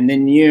 And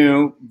then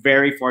you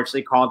very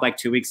fortunately called like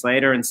 2 weeks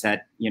later and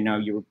said,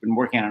 you've been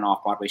working on an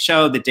off-Broadway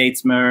show, the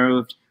dates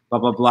moved, blah,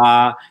 blah,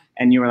 blah.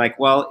 And you were like,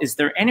 well, is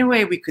there any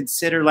way we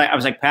consider, I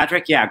was like,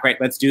 Patrick, yeah,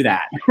 great, let's do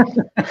that.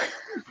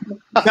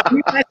 So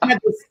we guys had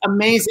this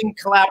amazing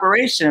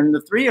collaboration,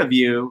 the three of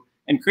you,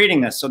 in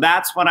creating this. So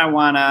that's what I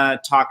want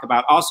to talk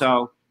about.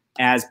 Also,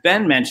 as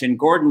Ben mentioned,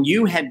 Gordon,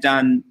 you had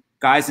done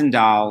Guys and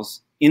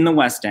Dolls in the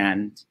West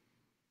End.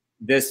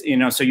 This,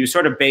 so you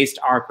sort of based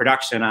our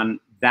production on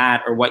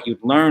that or what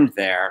you'd learned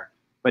there.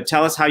 But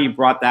tell us how you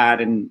brought that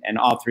and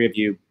all three of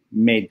you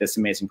made this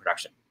amazing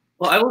production.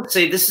 Well, I would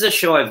say this is a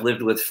show I've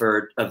lived with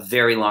for a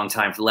very long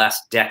time, for the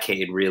last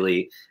decade,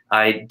 really.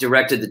 I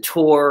directed the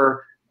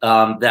tour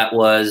that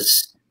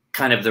was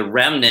kind of the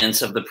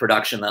remnants of the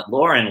production that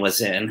Lorin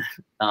was in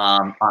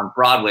on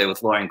Broadway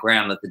with Lauren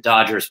Graham that the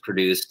Dodgers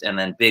produced and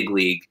then Big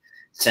League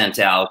sent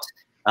out.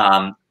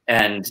 And,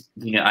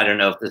 I don't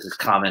know if this is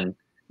common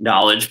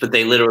knowledge, but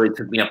they literally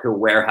took me up to a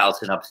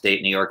warehouse in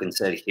upstate New York and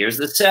said, here's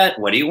the set.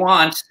 What do you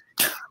want?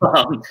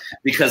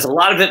 Because a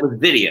lot of it was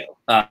video.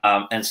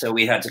 And so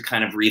we had to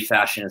kind of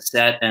refashion a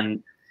set.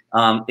 And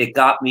it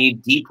got me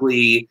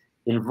deeply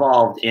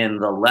involved in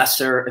the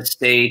lesser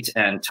estate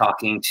and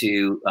talking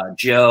to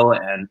Joe.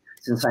 And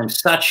since I'm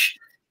such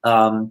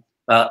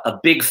a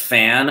big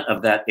fan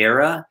of that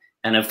era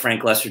and of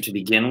Frank Lesser to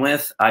begin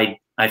with, I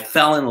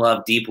fell in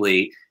love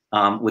deeply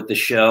with the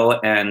show.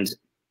 And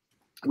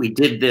we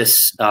did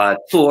this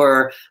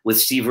tour with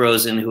Steve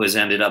Rosen, who has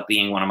ended up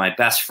being one of my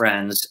best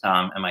friends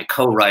and my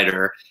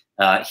co-writer.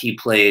 He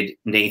played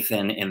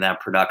Nathan in that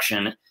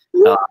production.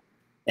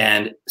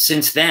 And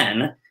since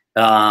then,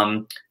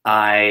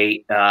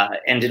 I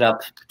ended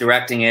up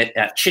directing it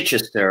at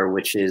Chichester,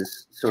 which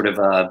is sort of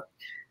a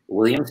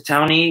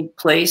Williamstown-y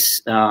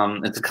place.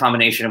 It's a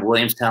combination of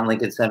Williamstown,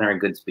 Lincoln Center,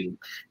 and Goodspeed,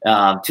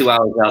 2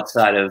 hours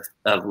outside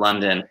of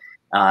London.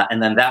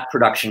 And then that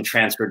production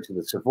transferred to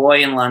the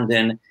Savoy in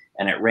London,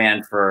 and it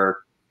ran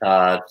for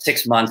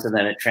 6 months, and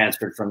then it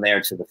transferred from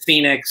there to the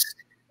Phoenix,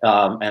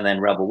 and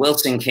then Rebel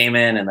Wilson came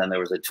in, and then there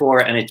was a tour,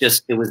 and it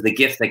was the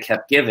gift that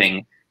kept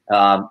giving.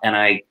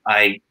 And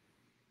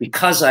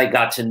because I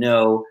got to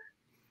know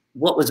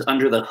what was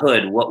under the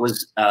hood, what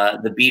was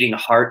the beating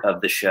heart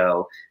of the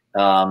show,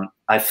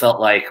 I felt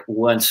like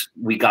once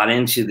we got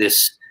into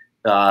this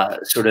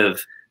sort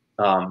of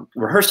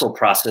rehearsal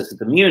process at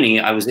the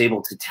Muny, I was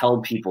able to tell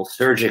people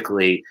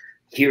surgically,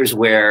 here's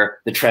where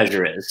the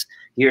treasure is.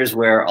 Here's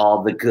where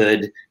all the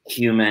good,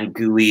 human,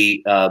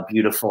 gooey,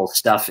 beautiful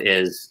stuff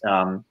is.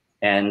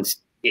 And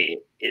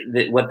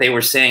what they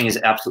were saying is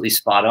absolutely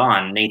spot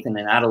on. Nathan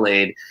and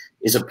Adelaide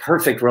is a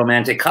perfect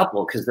romantic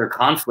couple because their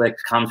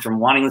conflict comes from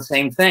wanting the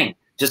same thing,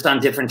 just on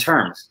different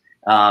terms.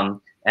 And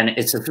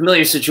it's a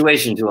familiar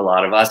situation to a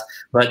lot of us,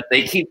 but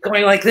they keep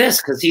going like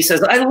this because he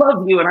says, I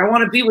love you and I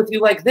want to be with you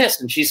like this.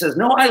 And she says,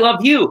 no, I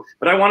love you,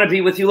 but I want to be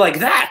with you like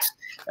that.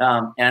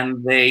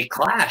 And they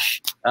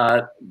clash.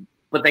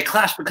 But they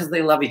clash because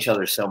they love each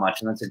other so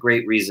much, and that's a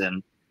great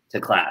reason to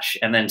clash.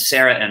 And then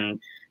Sarah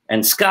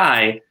and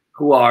Sky,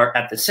 who are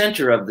at the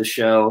center of the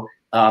show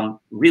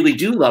really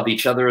do love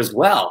each other as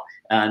well.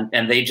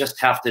 And they just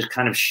have to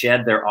kind of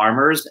shed their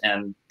armors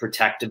and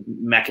protective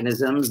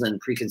mechanisms and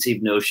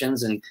preconceived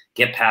notions and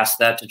get past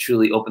that to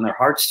truly open their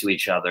hearts to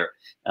each other.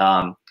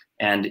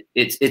 And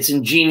it's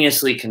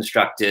ingeniously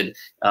constructed,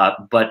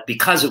 but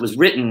because it was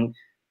written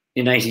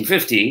in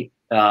 1950,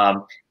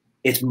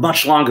 it's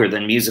much longer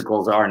than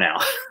musicals are now.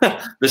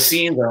 The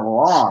scenes are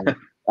long.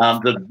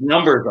 The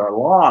numbers are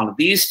long.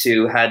 These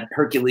two had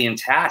Herculean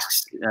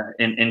tasks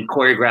in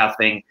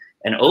choreographing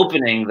an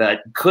opening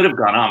that could have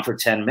gone on for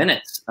 10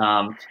 minutes,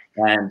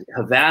 and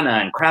Havana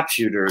and crap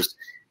shooters.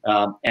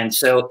 And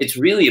so it's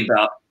really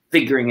about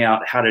figuring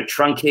out how to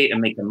truncate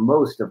and make the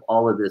most of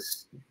all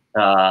this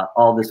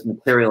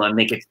material and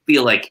make it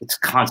feel like it's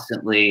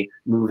constantly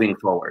moving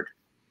forward.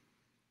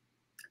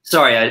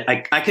 Sorry,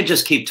 I could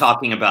just keep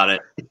talking about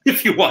it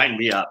if you wind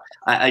me up.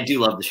 I do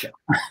love the show.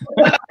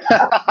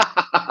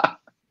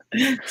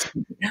 All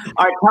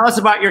right, tell us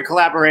about your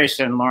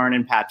collaboration, Lorin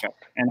and Patrick,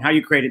 and how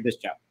you created this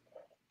show.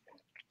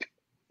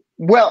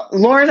 Well,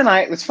 Lorin and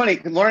I, it's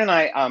funny, Lorin and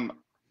I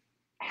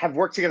have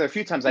worked together a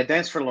few times. I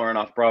danced for Lorin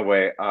off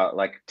Broadway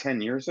like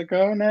 10 years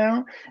ago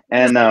now.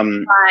 And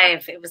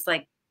it was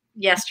like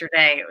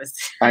yesterday. It was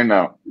I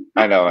know.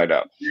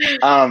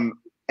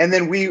 And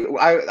then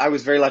I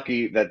was very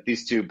lucky that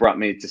these two brought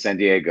me to San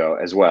Diego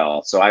as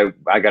well. So I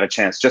got a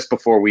chance just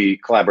before we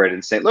collaborated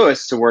in St.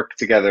 Louis to work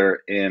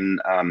together in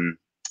on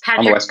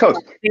the West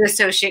Coast. The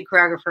associate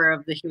choreographer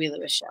of the Huey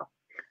Lewis show.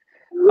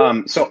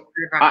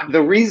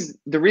 The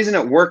reason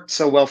it worked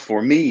so well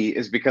for me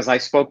is because I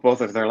spoke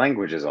both of their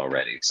languages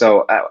already.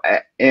 So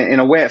in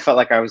a way, it felt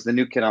like I was the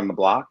new kid on the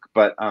block,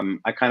 but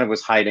I kind of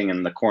was hiding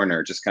in the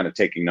corner, just kind of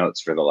taking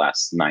notes for the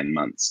last 9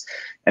 months.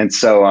 And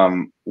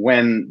so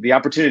when the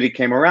opportunity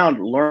came around,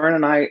 Lorin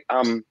and I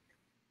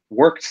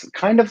worked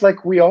kind of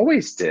like we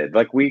always did.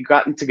 Like we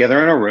got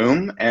together in a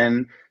room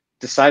and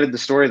decided the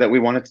story that we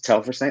wanted to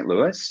tell for St.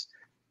 Louis.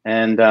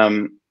 And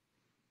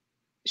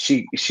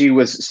she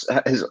was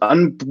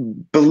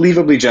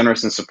unbelievably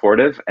generous and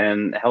supportive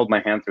and held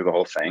my hand through the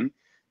whole thing.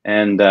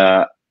 And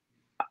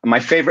my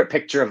favorite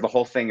picture of the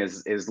whole thing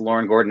is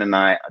Lorin Gordon and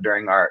I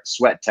during our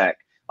sweat tech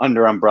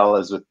under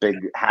umbrellas with big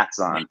hats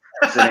on,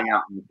 sitting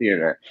out in the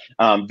theater.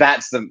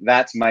 That's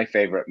my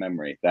favorite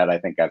memory that I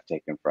think I've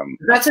taken from.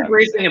 That's a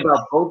great thing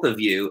about both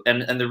of you,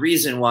 and the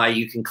reason why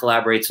you can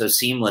collaborate so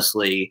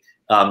seamlessly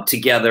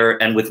together,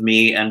 and with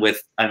me, and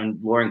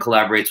Lorin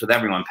collaborates with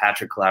everyone.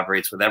 Patrick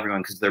collaborates with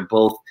everyone because they're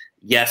both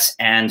yes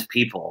and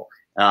people.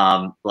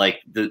 Like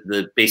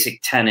the basic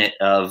tenet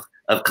of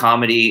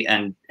comedy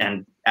and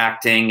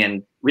acting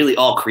and really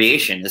all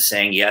creation is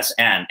saying yes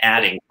and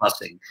adding,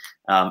 plussing,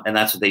 and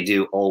that's what they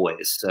do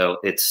always. So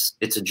it's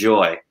a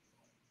joy.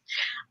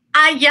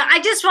 Yeah, I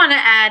just want to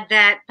add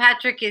that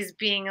Patrick is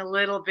being a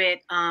little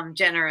bit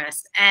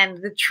generous, and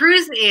the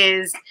truth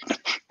is,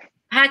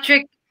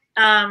 Patrick.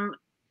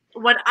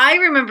 What I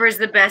remember as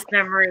the best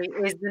memory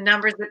is the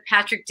numbers that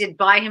Patrick did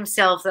by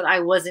himself that I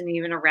wasn't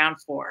even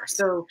around for.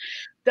 So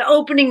the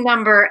opening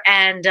number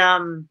and Sit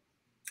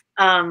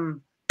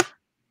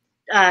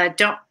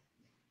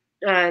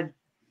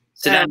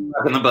down and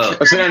rock in the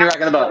boat. Sit down and rock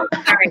in the boat.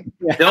 Sorry.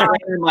 Don't rock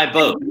in my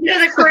boat. I knew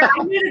the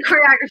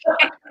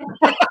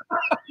choreography.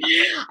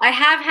 I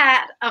have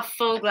had a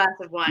full glass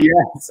of wine.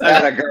 Yes,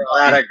 atta girl.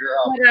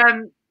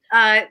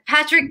 But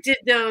Patrick did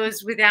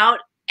those without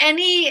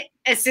any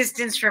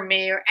assistance from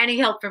me or any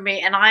help from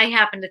me, and I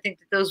happen to think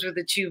that those were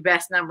the two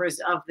best numbers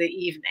of the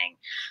evening.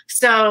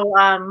 So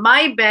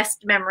my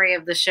best memory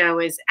of the show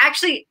is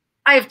actually,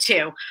 I have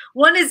two.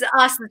 One is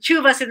us, the two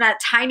of us in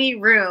that tiny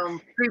room,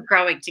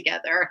 growing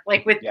together,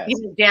 like with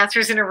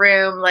dancers in a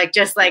room, like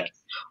just like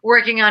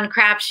working on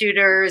crap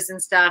shooters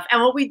and stuff. And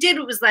what we did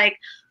was like,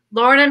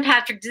 Lorin and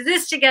Patrick did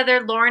this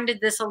together. Lorin did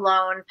this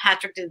alone.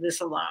 Patrick did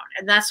this alone.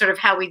 And that's sort of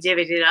how we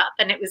divvied it up.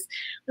 And it was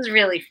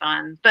really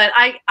fun. But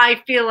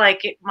I feel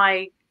like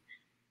I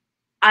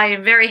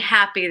am very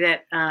happy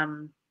that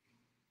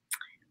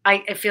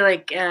I feel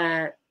like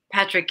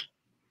Patrick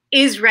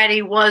is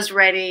ready, was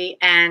ready,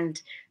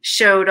 and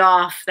showed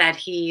off that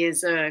he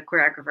is a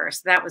choreographer.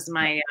 So that was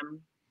my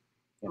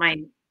my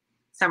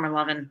summer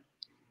lovin'.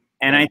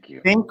 And I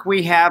think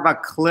we have a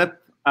clip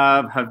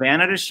of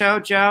Havana to show,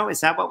 Joe. Is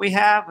that what we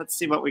have? Let's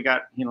see what we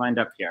got lined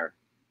up here.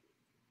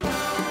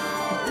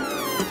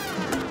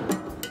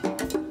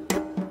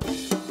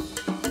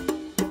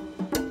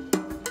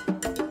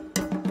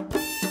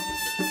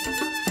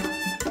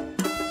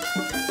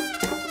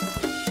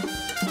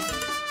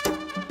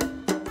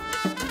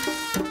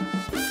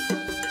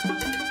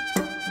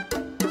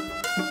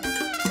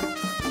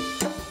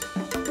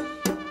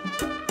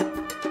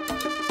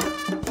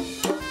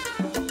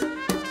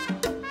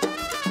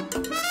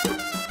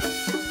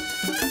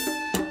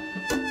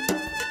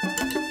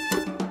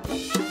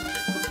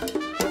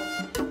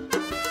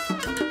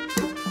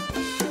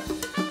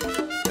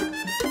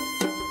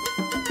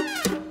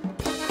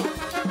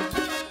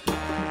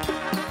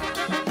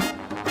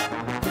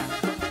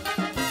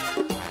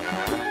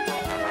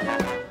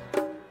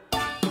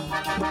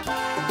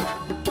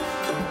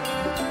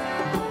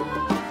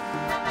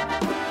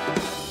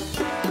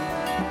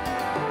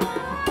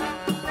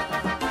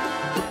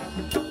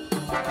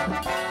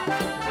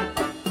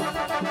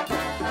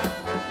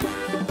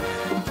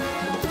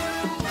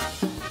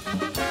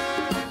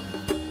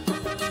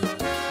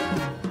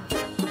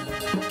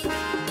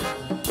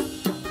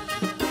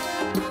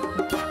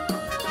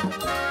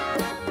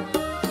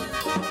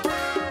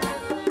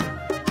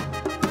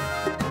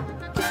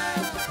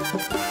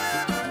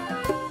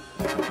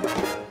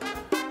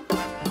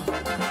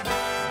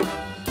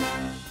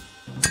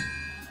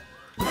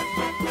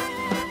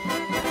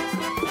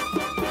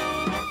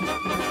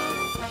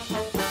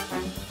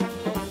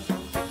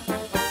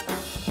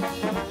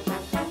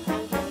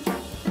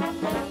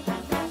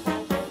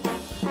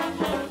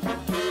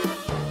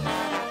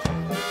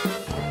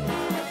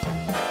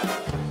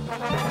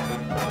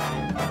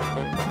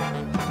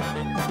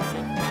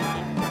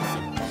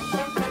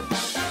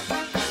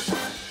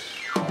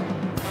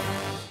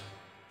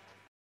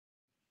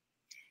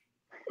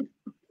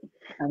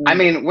 I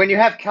mean, when you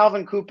have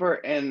Calvin Cooper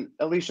and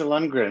Alicia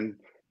Lundgren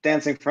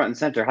dancing front and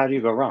center, how do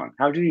you go wrong?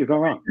 How do you go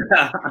wrong?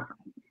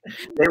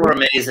 They were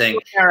amazing.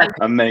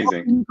 Amazing.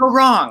 How can you go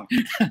wrong?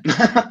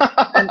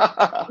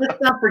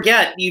 Let's not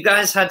forget, you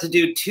guys had to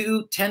do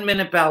 2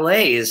 10-minute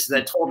ballets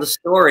that told a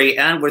story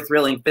and were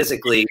thrilling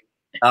physically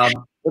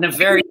in a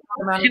very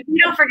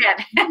You don't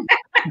forget.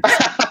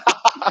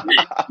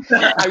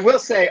 I will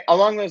say,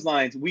 along those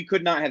lines, we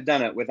could not have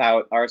done it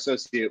without our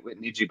associate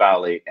Whitney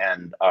Gibali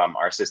and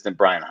our assistant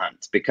Brian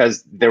Hunt,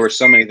 because there were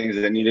so many things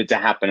that needed to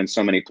happen in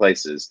so many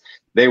places.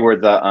 They were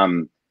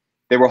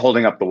they were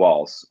holding up the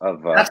walls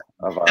of that's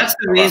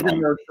the reason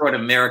home. those sort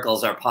of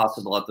miracles are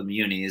possible at the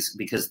Muny, is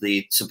because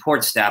the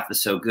support staff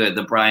is so good.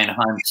 The Brian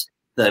Hunts,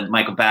 the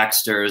Michael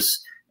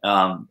Baxters,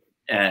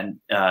 and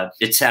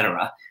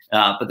etc.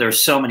 But there are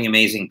so many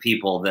amazing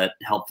people that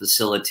help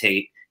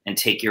facilitate and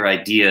take your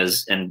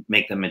ideas and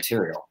make them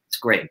material. It's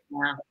great.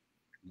 Yeah.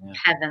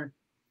 Heaven.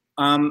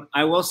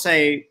 I will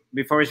say,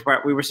 before we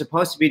start, we were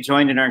supposed to be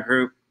joined in our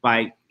group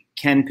by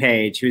Ken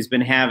Page, who's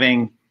been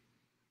having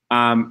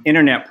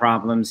internet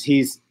problems.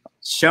 He's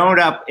showed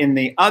up in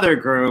the other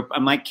group.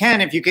 I'm like,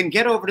 Ken, if you can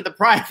get over to the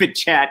private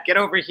chat, get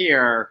over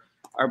here,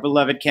 our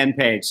beloved Ken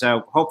Page.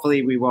 So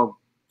hopefully we will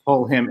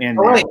pull him in.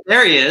 Oh, wait,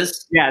 there he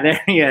is. Yeah,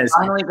 there he is.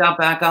 Finally got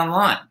back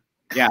online.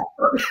 Yeah.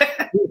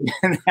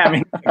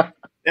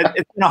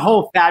 It's been a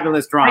whole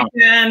fabulous drama. Hi,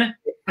 Ken.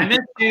 I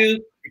missed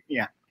you.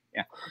 Yeah.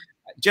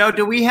 Joe,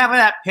 do we have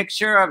that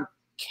picture of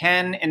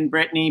Ken and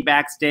Brittany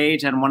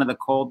backstage on one of the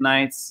cold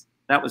nights?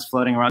 That was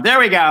floating around. There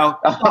we go.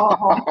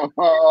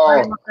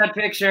 I love that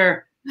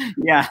picture.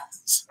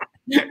 Yes.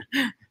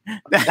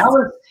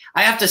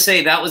 I have to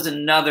say, that was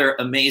another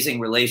amazing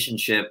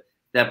relationship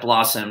that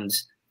blossomed,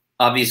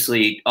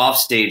 obviously off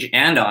stage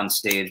and on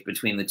stage,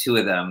 between the two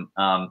of them.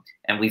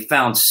 And we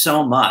found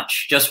so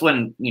much just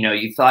when,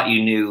 you thought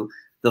you knew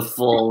the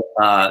full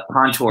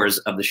contours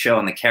of the show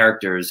and the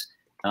characters.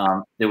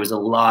 There was a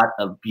lot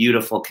of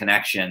beautiful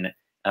connection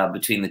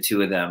between the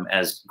two of them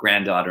as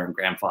granddaughter and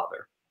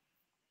grandfather.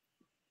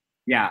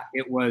 Yeah,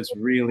 it was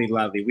really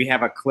lovely. We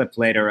have a clip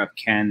later of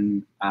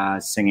Ken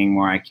singing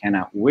More I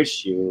Cannot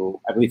Wish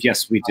You. I believe,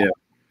 yes, we do.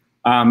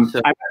 I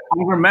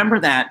remember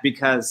that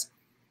because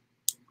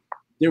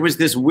there was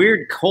this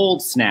weird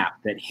cold snap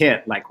that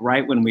hit like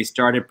right when we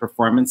started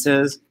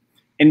performances.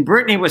 And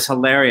Brittany was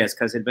hilarious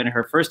because it had been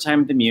her first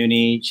time at the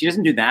Muny. She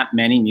doesn't do that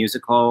many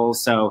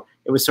musicals, so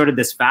it was sort of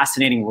this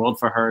fascinating world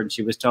for her, and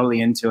she was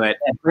totally into it.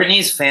 Yeah,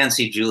 Brittany's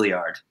fancy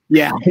Juilliard.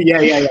 Yeah.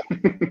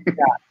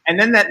 And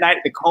then that night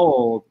at the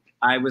cold,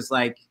 I was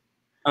like,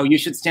 oh, you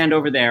should stand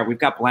over there. We've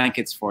got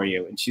blankets for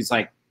you. And she's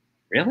like,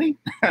 really?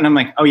 And I'm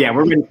like, oh, yeah,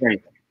 we're ready for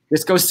anything.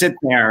 Just go sit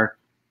there.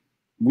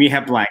 We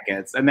have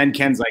blankets. And then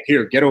Ken's like,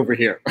 here, get over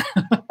here.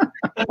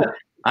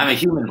 I'm a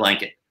human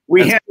blanket.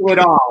 We handle it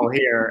all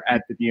here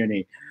at the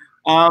Muny.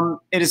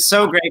 It is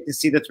so great to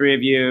see the three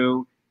of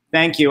you.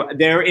 Thank you.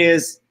 There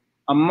is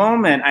a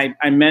moment I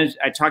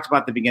talked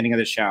about at the beginning of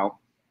the show,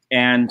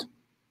 and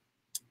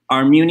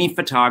our Muny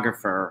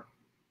photographer,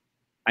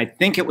 I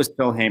think it was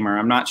Phil Hamer,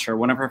 I'm not sure,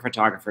 one of her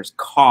photographers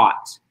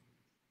caught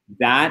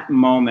that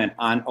moment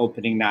on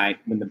opening night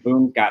when the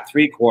boom got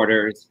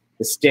 3/4,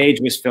 the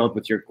stage was filled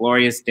with your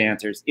glorious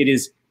dancers. It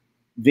is,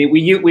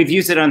 we've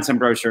used it on some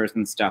brochures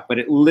and stuff, but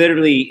it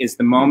literally is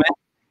the moment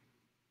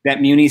that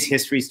Muny's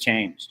history's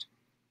changed.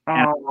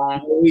 And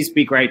I'll always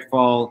be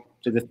grateful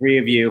to the three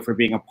of you for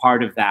being a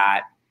part of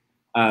that,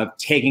 of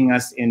taking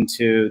us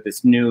into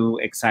this new,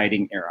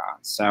 exciting era.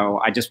 So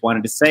I just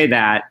wanted to say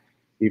that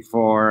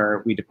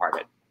before we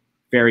departed.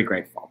 Very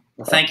grateful.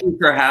 Well, thank you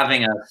for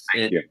having us.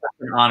 It's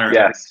an honor.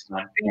 Yes.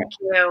 Thank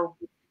you.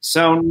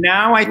 So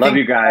now I love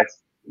you guys.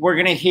 We're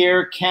going to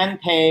hear Ken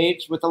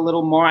Page with a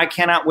little More I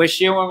Cannot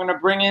Wish You. We're going to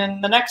bring in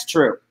the next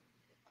troupe.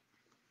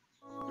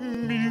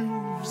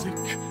 Music,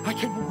 I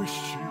can wish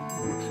you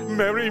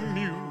merry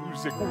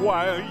music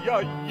while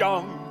you're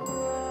young,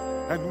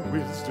 and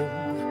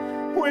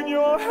wisdom when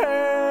your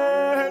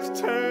hair has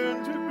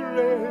turned to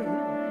gray.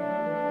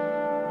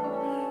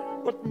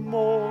 But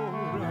more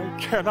I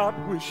cannot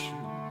wish you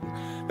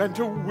than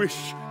to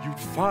wish you'd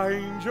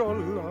find your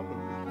love,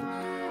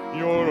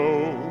 your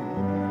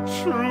own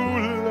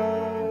true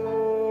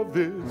love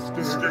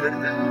this day.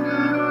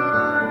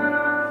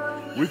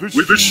 With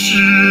a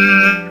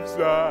sheep's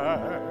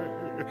eye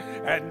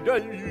and a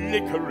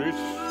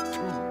licorice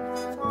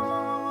tooth,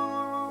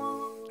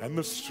 and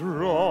the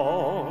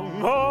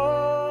strong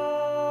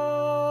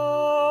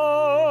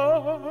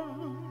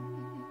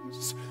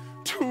arms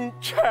to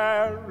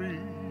carry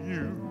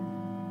you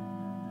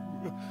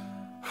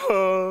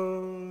away.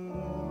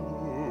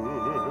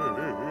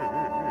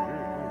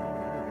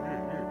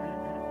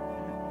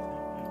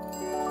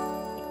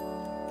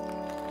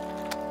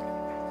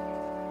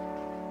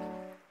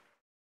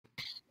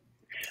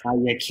 Are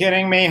you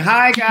kidding me?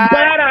 Hi, guys.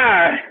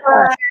 Better.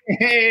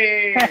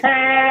 Hey.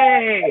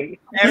 Hey.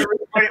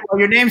 Everybody, well,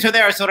 your names are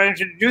there, so I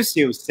introduce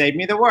you. Save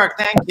me the work.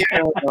 Thank you.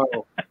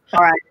 All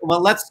right.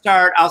 Well, let's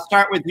start. I'll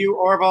start with you,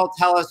 Orville.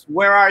 Tell us,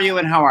 where are you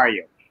and how are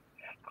you?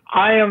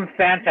 I am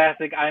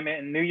fantastic. I'm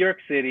in New York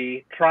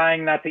City,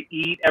 trying not to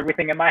eat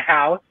everything in my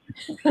house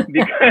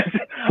because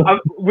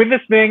with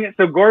this thing.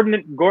 So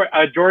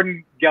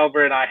Jordan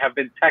Gelber and I have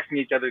been texting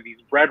each other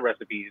these bread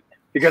recipes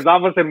because all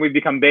of a sudden we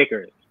become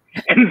bakers,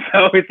 and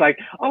so it's like,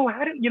 oh,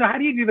 how do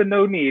you do the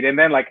no knead? And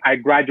then like I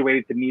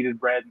graduated to kneaded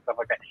bread and stuff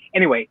like that.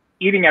 Anyway,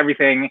 eating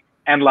everything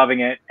and loving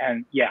it,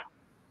 and yeah,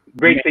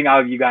 great seeing all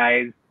of you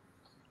guys.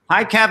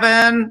 Hi,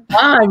 Kevin.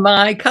 Hi,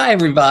 Mike. Hi,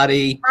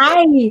 everybody.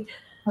 Hi.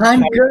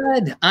 I'm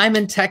good. I'm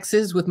in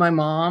Texas with my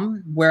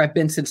mom, where I've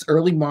been since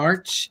early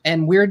March,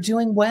 and we're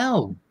doing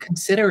well,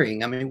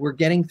 considering. I mean, we're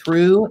getting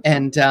through,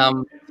 and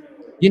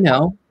you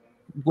know,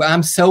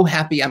 I'm so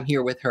happy I'm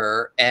here with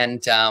her,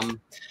 and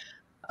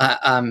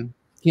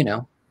you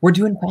know, we're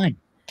doing fine.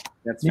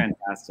 That's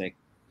fantastic.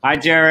 Hi,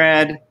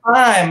 Jared.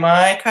 Hi,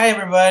 Mike. Hi,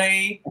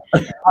 everybody.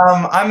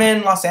 I'm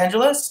in Los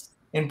Angeles,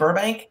 in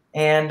Burbank,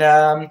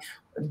 and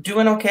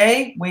doing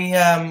okay.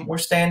 We're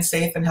staying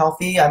safe and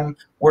healthy. I'm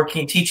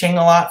teaching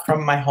a lot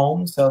from my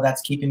home, so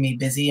that's keeping me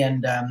busy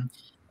and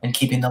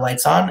keeping the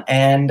lights on.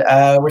 And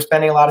we're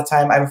spending a lot of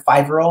time. I have a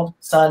 5-year-old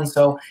son,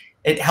 so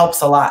it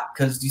helps a lot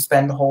because you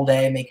spend the whole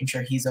day making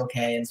sure he's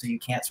okay, and so you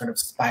can't sort of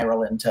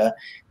spiral into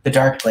the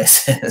dark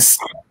places.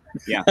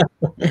 Yeah,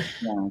 I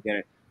get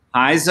it.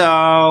 Hi,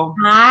 Zoe.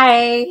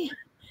 Hi.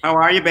 How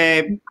are you,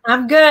 babe?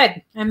 I'm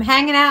good. I'm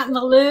hanging out in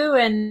the loo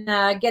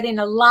and getting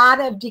a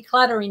lot of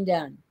decluttering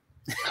done.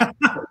 A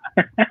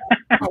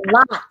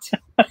lot.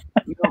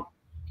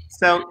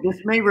 So this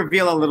may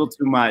reveal a little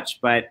too much,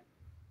 but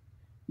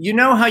you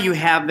know how you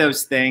have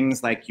those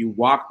things, like you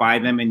walk by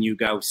them and you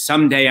go,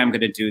 someday I'm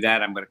going to do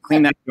that. I'm going to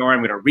clean that door. I'm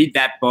going to read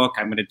that book.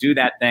 I'm going to do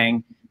that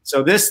thing.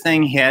 So this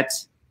thing hit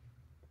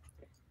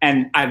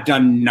and I've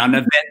done none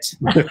of it.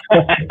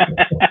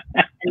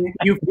 And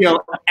you feel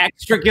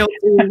extra guilty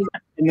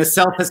and the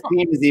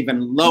self-esteem is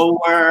even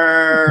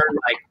lower.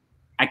 Like,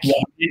 I can't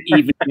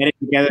even get it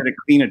together to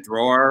clean a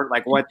drawer.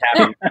 Like, what's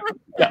happening?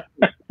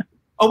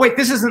 Oh, wait,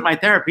 this isn't my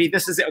therapy.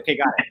 This is it. Okay,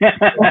 got it.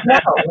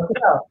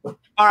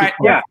 All right,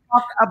 let's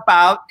talk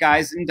about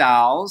Guys and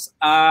Dolls.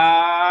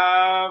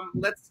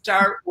 Let's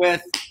start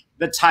with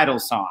the title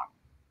song.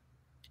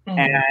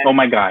 And oh,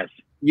 my gosh.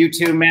 You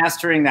two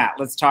mastering that.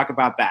 Let's talk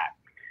about that.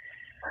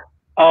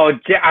 Oh,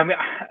 I mean,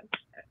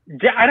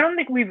 I don't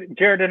think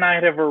Jared and I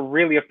had ever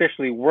really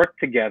officially worked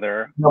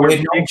together. No, we've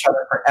known each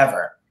other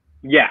forever.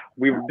 Yeah,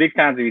 we were big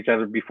fans of each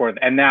other before,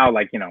 and now,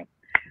 like, you know,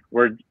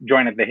 we're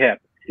joined at the hip.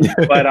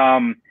 But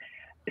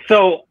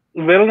so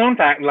little known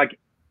fact, like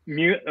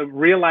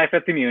real life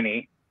at the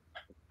Muny,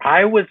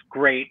 I was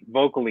great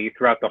vocally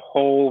throughout the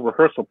whole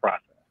rehearsal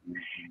process,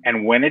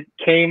 and when it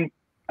came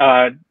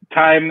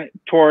time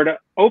toward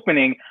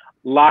opening,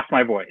 lost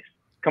my voice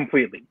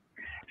completely.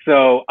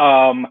 So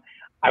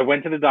I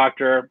went to the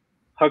doctor,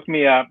 hooked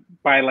me up.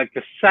 By like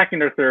the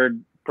second or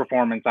third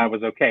performance, I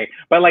was okay.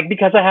 But like,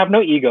 because I have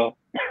no ego,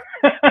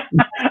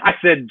 I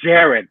said,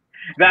 Jared,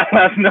 that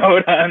last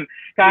note on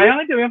 "I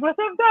only do it for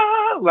some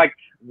time." Like,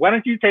 why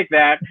don't you take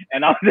that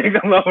and I'll take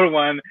the lower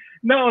one?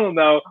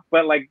 No.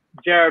 But like,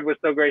 Jared was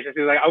so gracious.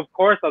 He was like, of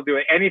course I'll do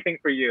it. Anything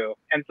for you.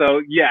 And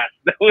so, yes,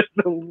 that was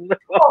the little.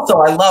 Also,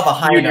 I love a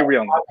high note.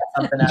 Real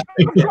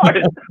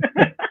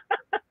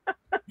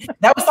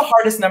That was the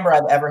hardest number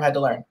I've ever had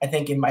to learn, I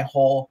think, in my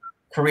whole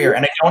career.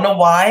 And I don't know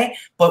why,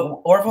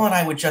 but Orville and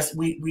I would just,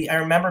 I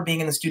remember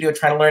being in the studio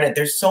trying to learn it.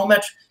 There's so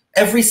much,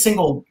 every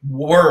single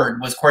word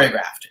was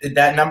choreographed.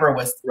 That number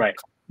was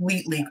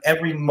completely,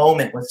 every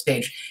moment was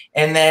staged.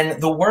 And then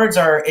the words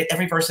are,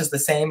 every verse is the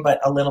same, but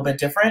a little bit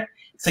different.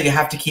 So you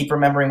have to keep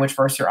remembering which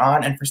verse you're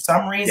on. And for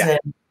some reason,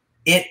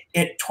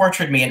 it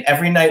tortured me. And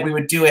every night we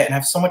would do it and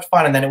have so much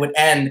fun. And then it would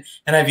end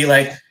and I'd be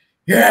like,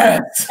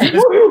 yes.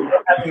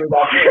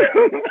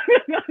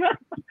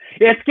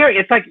 Yeah, it's scary.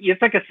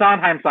 It's like a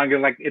Sondheim song.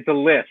 It's a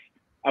list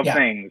of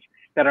things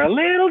that are a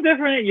little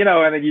different, you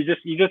know, and then you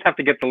just have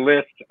to get the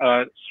list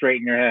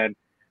straight in your head,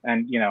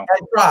 and you know.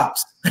 It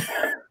drops.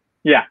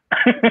 Yeah.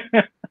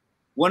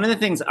 One of the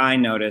things I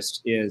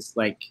noticed is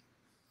like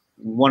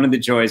one of the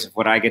joys of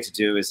what I get to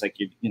do is like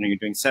you're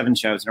doing 7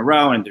 shows in a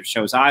row, and they're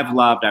shows I've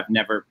loved, I've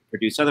never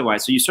produced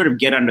otherwise. So you sort of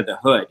get under the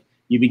hood.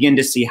 You begin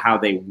to see how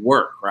they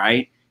work,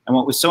 right? And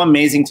what was so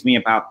amazing to me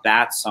about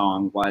that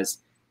song was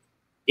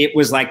it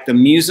was like the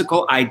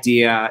musical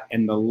idea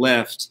and the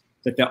lift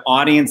that the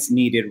audience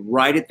needed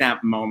right at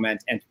that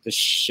moment and the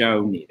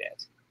show needed.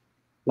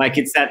 Like,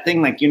 it's that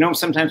thing, like, you know,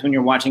 sometimes when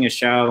you're watching a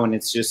show and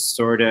it's just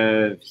sort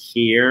of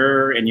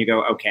here and you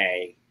go,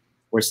 okay,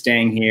 we're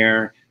staying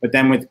here. But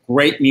then with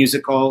great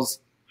musicals,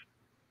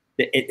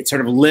 it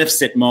sort of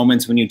lifts at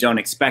moments when you don't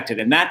expect it.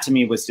 And that to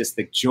me was just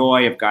the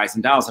joy of Guys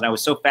and Dolls. And I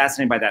was so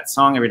fascinated by that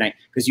song every night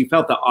because you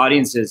felt the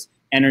audience's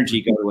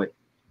energy go to it.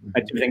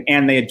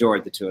 And they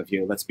adored the two of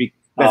you. Let's be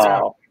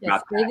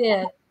yes, they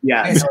did.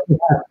 Yes.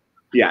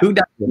 Yeah. Who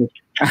doesn't?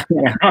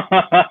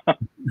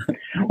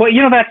 Well,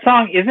 you know, that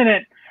song, isn't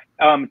it?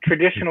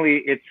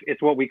 Traditionally,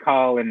 it's what we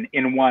call an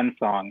in-one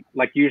song.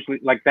 Like usually,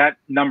 like that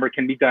number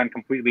can be done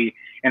completely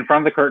in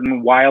front of the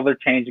curtain while they're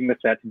changing the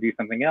set to do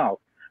something else.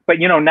 But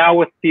you know, now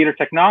with theater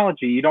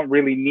technology, you don't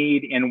really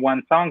need in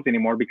one songs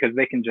anymore because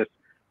they can just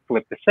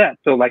flip the set.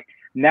 So like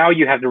now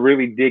you have to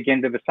really dig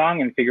into the song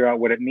and figure out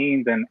what it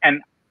means.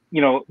 And you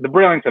know, the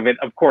brilliance of it,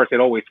 of course, it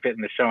always fit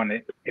in the show,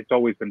 and it's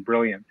always been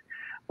brilliant.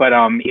 But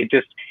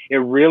it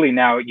really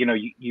now, you know,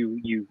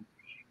 you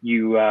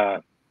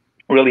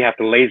really have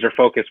to laser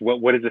focus.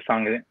 What is the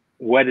song?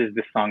 What is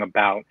this song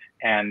about?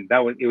 And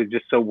it was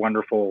just so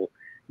wonderful,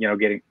 you know,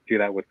 getting to do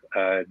that with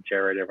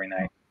Jared every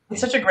night. It's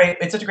such a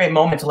great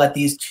moment to let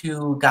these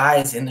two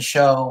guys in the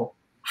show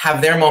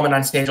have their moment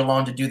on stage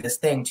alone to do this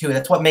thing too.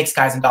 That's what makes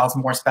Guys and Dolls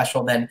more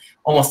special than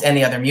almost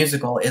any other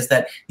musical, is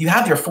that you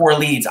have your four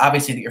leads,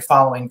 obviously, that you're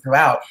following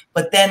throughout,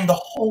 but then the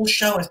whole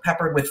show is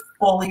peppered with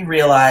fully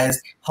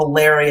realized,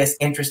 hilarious,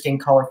 interesting,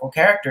 colorful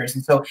characters.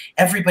 And so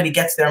everybody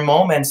gets their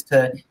moments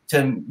to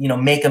you know,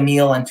 make a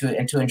meal and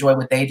to enjoy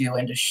what they do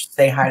and to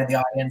say hi to the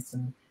audience.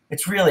 And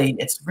it's really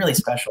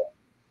special.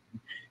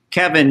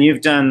 Kevin,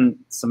 you've done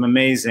some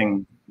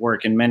amazing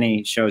work in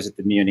many shows at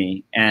the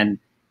Muny, and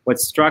what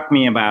struck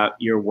me about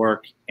your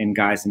work in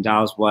Guys and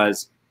Dolls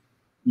was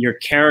your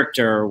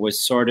character was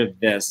sort of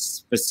this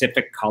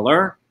specific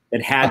color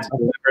that had to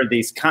deliver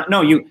these.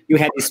 You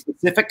had these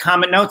specific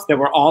comment notes that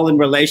were all in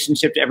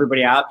relationship to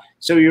everybody out.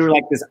 So you were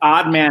like this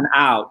odd man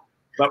out,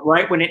 but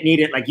right when it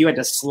needed, like you had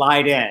to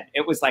slide in.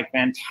 It was like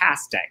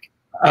fantastic.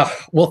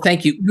 Well,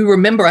 thank you. You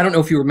remember, I don't know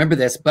if you remember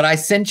this, but I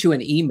sent you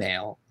an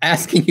email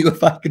asking you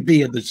if I could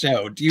be in the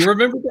show. Do you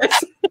remember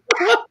this?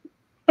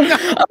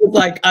 I was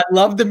like, I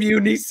love the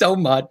Muny so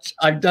much.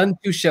 I've done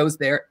 2 shows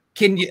there.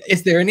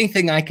 Is there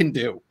anything I can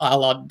do?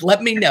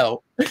 Let me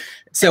know.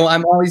 So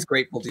I'm always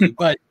grateful to you.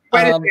 But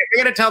wait a second, I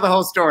gotta tell the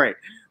whole story.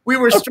 We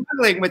were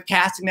struggling with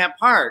casting that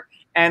part.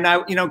 And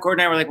Gordon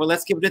and I were like, well,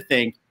 let's give it a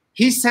think.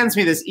 He sends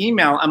me this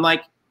email. I'm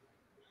like,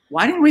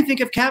 why didn't we think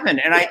of Kevin?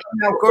 And I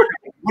emailed Gordon,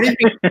 what do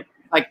you think?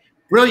 Like,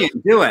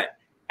 brilliant, do it.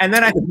 And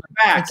then I come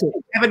back,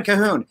 Kevin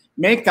Cahoon,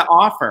 make the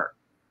offer.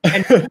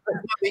 And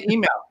the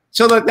email.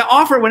 So the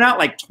offer went out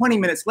like 20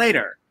 minutes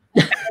later.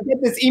 And I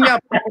get this email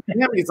from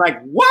him. He's like,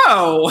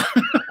 whoa.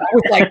 I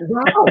was like,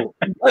 wow.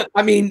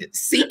 I mean,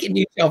 seek and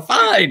you shall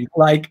find.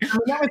 Like,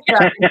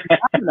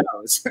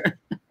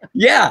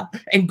 yeah.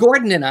 And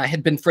Gordon and I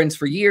had been friends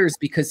for years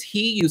because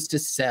he used to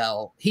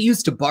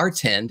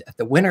bartend at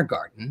the Winter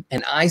Garden,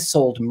 and I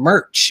sold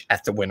merch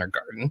at the Winter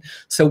Garden.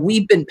 So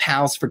we've been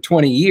pals for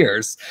 20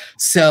 years.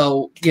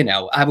 So, you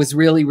know, I was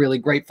really, really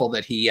grateful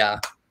that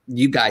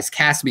you guys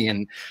cast me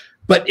in.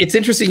 But it's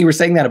interesting you were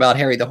saying that about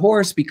Harry the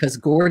Horse, because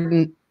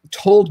Gordon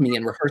told me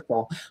in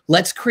rehearsal,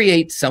 let's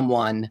create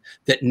someone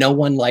that no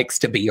one likes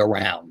to be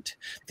around.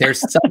 There's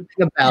something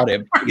about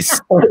him. He's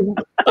so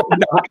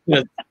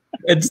obnoxious.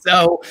 And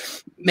so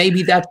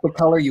maybe that's the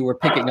color you were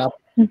picking up.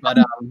 But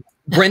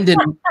Brendan,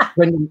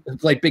 who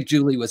played Big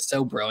Julie, was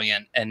so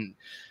brilliant and,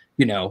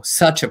 you know,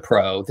 such a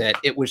pro that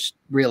it was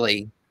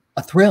really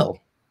a thrill.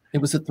 It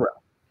was a thrill.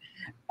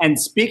 And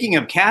speaking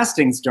of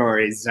casting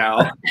stories,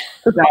 so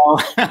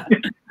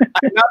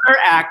another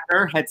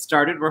actor had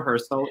started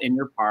rehearsal in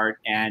your part,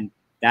 and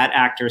that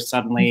actor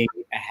suddenly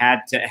had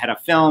a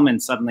film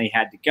and suddenly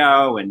had to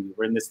go, and you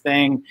were in this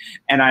thing.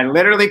 And I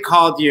literally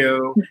called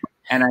you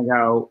and I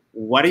go,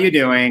 what are you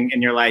doing?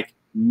 And you're like,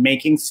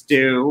 making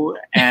stew.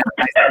 And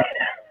I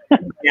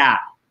said, yeah,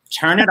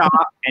 turn it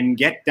off and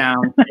get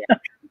down.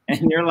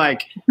 And you're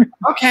like,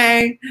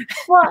 okay.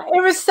 Well,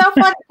 it was so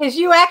funny because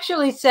you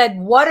actually said,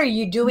 what are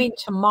you doing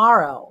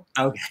tomorrow?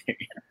 Okay.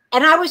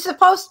 And I was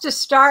supposed to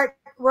start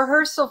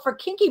rehearsal for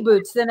Kinky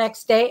Boots the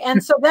next day.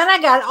 And so then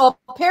I got all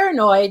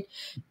paranoid.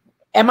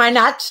 Am I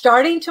not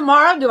starting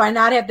tomorrow? Do I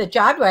not have the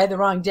job? Do I have the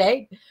wrong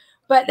date?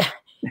 But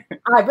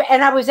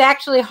I was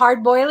actually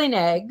hard boiling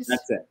eggs.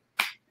 That's it.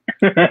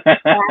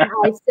 And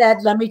I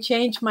said, let me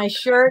change my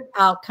shirt.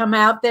 I'll come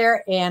out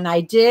there. And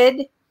I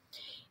did.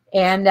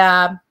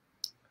 And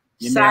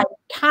signed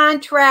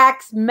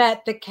contracts,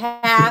 met the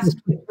cast,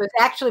 which was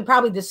actually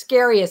probably the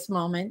scariest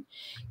moment.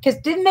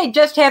 Because didn't they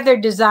just have their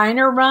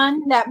designer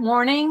run that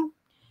morning?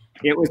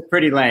 It was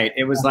pretty late.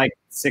 It was like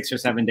 6 or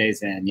 7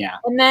 days in, yeah.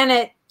 And then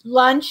at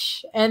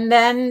lunch, and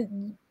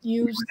then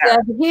you said,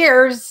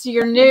 here's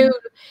your new...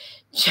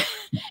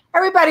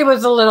 Everybody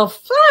was a little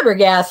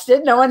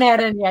flabbergasted. No one had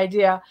any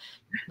idea.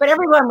 But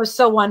everyone was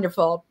so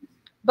wonderful.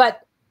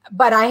 But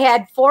I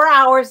had 4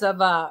 hours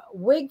of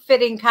wig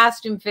fitting,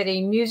 costume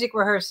fitting, music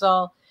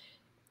rehearsal,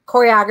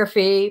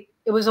 choreography.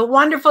 It was a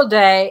wonderful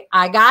day.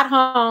 I got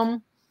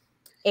home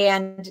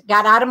and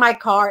got out of my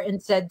car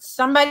and said,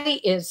 somebody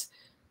is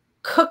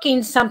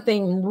cooking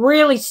something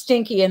really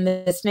stinky in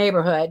this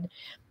neighborhood.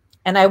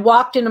 And I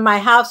walked into my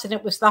house, and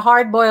it was the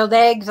hard-boiled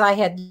eggs I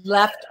had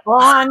left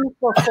on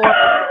for 4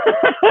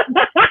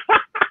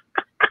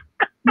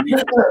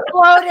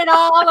 floated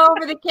all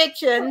over the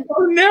kitchen.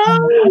 Oh, no.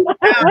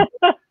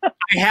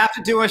 I have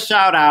to do a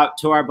shout-out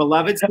to our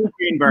beloved Steve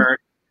Greenberg,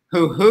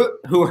 who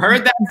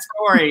heard that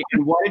story.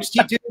 And what did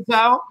she do,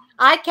 Zoe?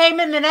 I came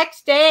in the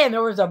next day, and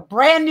there was a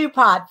brand new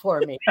pot for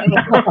me.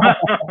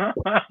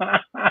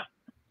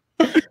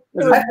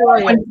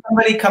 When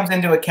somebody comes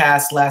into a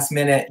cast last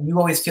minute, you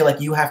always feel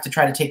like you have to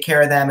try to take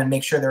care of them and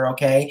make sure they're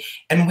okay.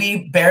 And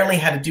we barely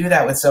had to do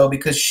that with Zoe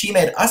because she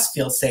made us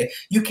feel safe.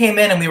 You came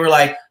in and we were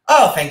like,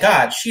 oh, thank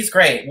God, she's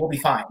great. We'll be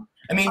fine.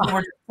 I mean, you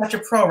were such a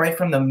pro right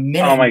from the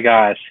minute. Oh my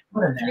gosh.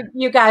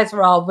 You guys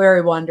were all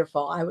very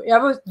wonderful. I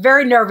was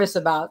very nervous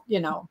about,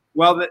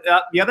 Well,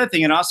 the other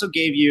thing, it also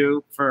gave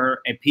you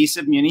for a piece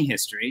of Muny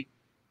history,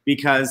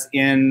 because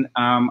in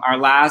our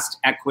last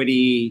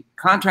equity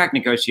contract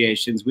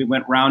negotiations, we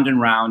went round and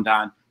round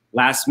on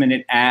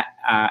last-minute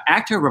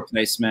actor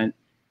replacement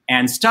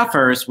and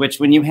stuffers,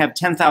 which when you have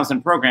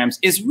 10,000 programs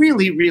is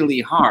really,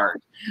 really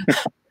hard.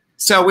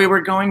 So we were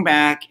going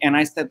back, and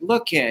I said,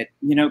 look, can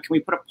we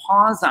put a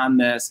pause on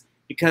this?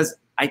 Because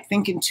I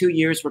think in 2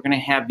 years we're going to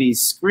have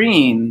these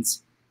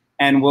screens,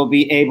 and we'll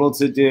be able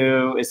to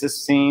do, is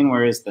this scene?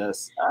 Where is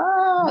this?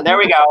 Oh, there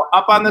we go.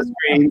 Up on the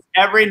screens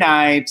every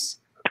night.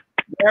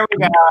 There we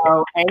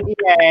go.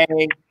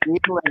 AEA, we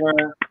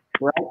deliver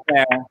right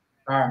there.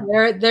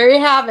 There you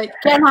have it.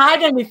 Can't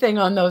hide anything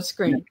on those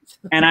screens.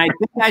 And I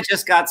think I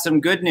just got some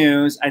good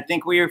news. I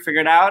think we are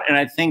figured out, and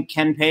I think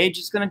Ken Page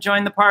is going to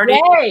join the party.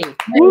 Yay!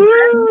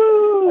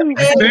 Woo!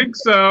 I think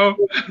so.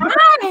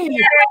 Yay!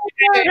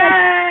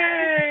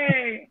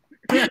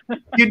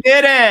 You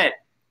did it.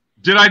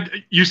 Did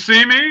you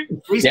see me?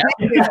 Yeah.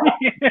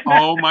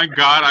 Oh my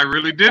God, I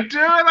really did do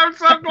it. I'm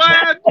so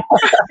glad.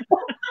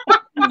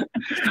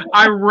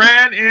 I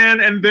ran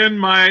in and then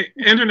my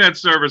internet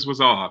service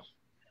was off.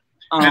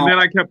 And then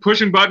I kept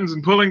pushing buttons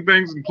and pulling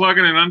things and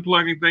plugging and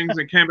unplugging things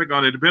and came back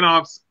on. It had been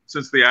off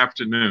since the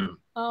afternoon.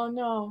 Oh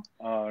no.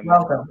 Oh,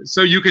 no.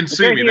 So you can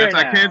see me.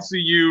 I can't see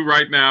you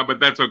right now, but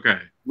that's okay.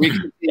 We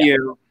can see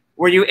you.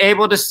 Were you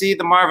able to see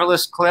the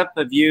marvelous clip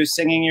of you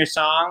singing your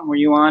song? Were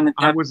you on?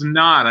 I was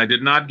not. I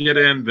did not get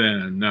in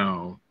then,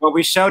 no. Well,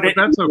 we showed it.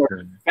 That's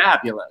okay.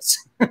 Fabulous.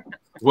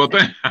 Well,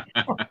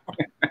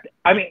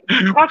 I mean,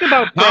 talk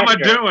about pressure. How am I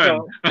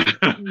doing?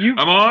 So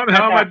I'm on.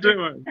 How am I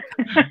doing?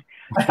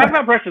 Talk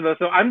about pressure, though.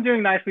 So I'm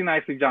doing Nicely,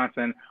 Nicely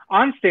Johnson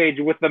on stage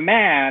with the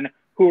man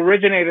who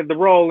originated the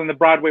role in the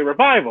Broadway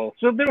revival.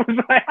 So there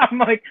was, I'm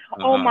like,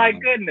 oh my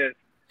goodness.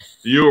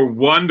 You're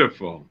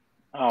wonderful.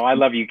 Oh, I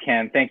love you,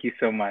 Ken. Thank you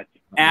so much.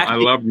 I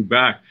love you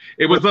back.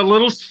 It was a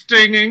little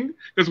stinging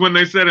because when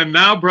they said, and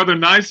now, brother,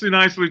 Nicely,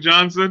 Nicely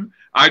Johnson,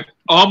 I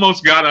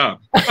almost got up.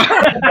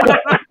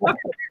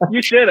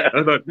 You should have.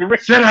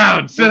 Sit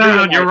down, sit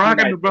down. You're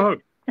rocking the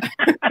boat.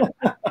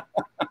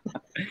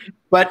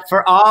 But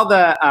for all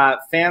the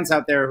fans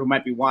out there who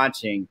might be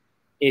watching,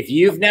 if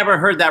you've never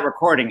heard that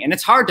recording, and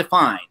it's hard to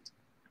find,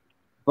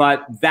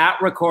 but that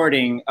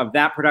recording of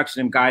that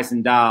production of Guys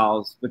and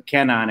Dolls with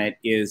Ken on it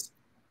is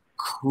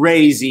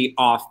crazy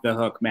off the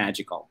hook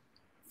magical.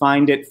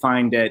 Find it,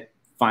 find it,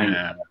 find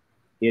it.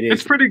 It is.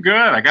 It's pretty good,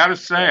 I got to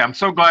say. I'm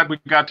so glad we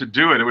got to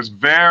do it. It was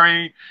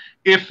very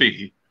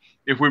iffy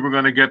if we were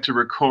going to get to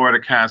record a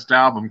cast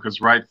album because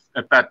right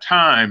at that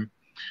time,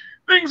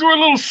 things were a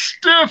little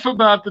stiff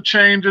about the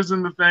changes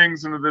and the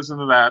things and the this and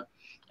the that.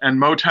 And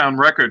Motown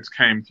Records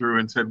came through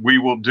and said, we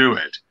will do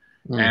it.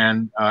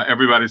 And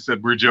everybody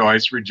said,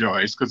 rejoice,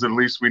 rejoice, because at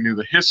least we knew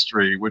the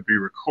history would be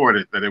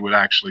recorded, that it would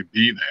actually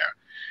be there.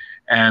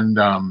 And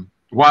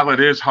while it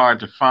is hard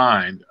to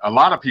find, a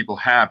lot of people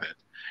have it.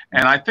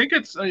 And I think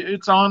it's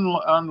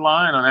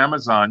online on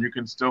Amazon. You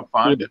can still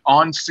find it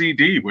on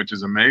CD, which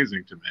is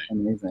amazing to me.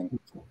 Amazing.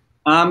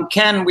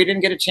 Ken, we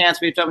didn't get a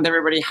chance. We've done with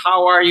everybody.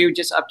 How are you?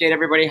 Just update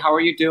everybody. How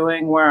are you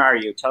doing? Where are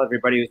you? Tell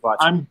everybody who's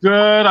watching. I'm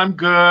good. I'm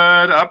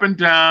good. Up and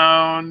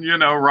down, you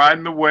know,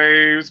 riding the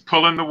waves,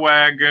 pulling the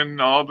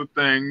wagon, all the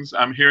things.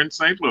 I'm here in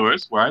St.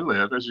 Louis, where I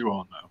live, as you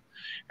all know.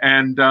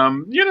 And,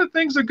 you know,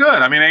 things are good.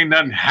 I mean, ain't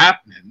nothing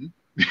happening.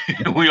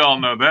 We all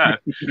know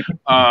that.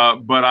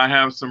 But I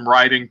have some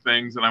writing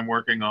things that I'm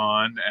working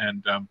on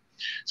and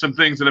some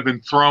things that have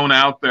been thrown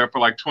out there for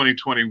like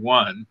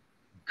 2021.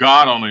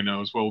 God only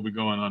knows what will be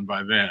going on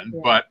by then,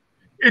 but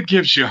it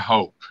gives you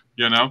hope,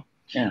 you know?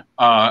 Yeah.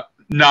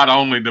 Not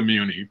only the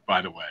Muny,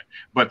 by the way,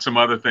 but some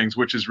other things,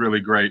 which is really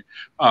great.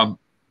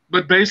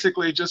 But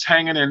basically just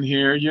hanging in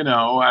here, you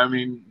know, I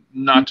mean,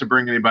 not to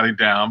bring anybody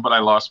down, but I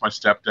lost my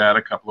stepdad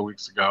a couple of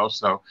weeks ago.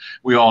 So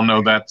we all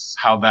know that's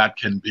how that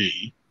can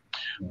be.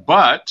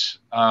 But,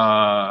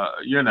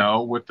 you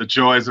know, with the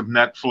joys of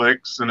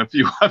Netflix and a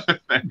few other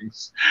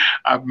things,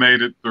 I've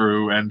made it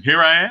through and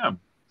here I am.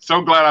 So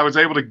glad I was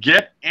able to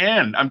get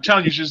in. I'm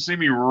telling you, you should see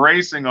me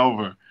racing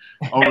over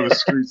the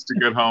streets to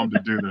get home to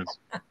do this.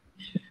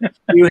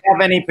 Do you have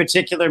any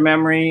particular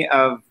memory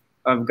of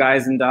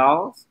Guys and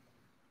Dolls?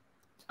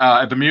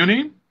 At the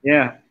Muny?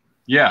 Yeah.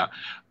 Yeah.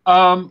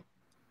 Well,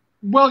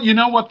 you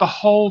know what? The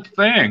whole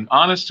thing,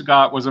 honest to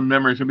God, was a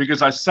memory for me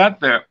because I sat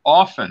there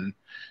often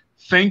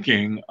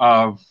thinking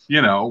of,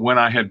 you know, when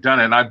I had done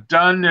it. And I've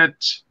done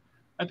it,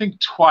 I think,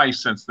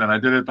 twice since then. I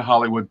did it at the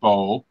Hollywood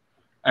Bowl,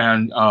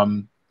 and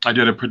I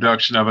did a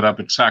production of it up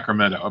at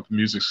Sacramento, up at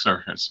Music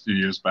Circus a few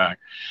years back.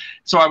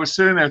 So I was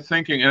sitting there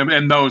thinking,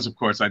 and those, of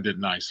course, I did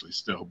nicely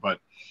still, but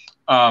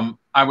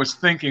I was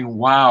thinking,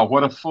 wow,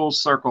 what a full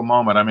circle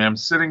moment. I mean, I'm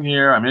sitting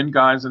here, I'm in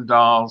Guys and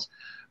Dolls,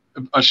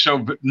 a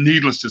show,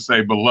 needless to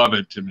say,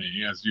 beloved to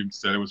me. As you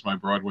said, it was my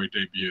Broadway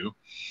debut.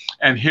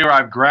 And here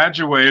I've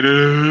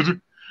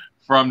graduated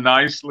from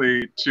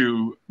Nicely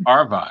to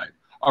Arvide,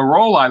 a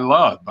role I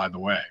love, by the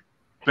way.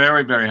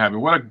 Very, very happy.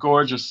 What a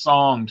gorgeous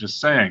song to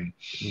sing.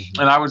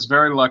 And I was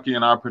very lucky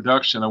in our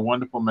production, a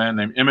wonderful man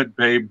named Emmett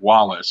Babe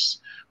Wallace,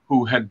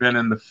 who had been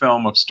in the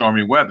film of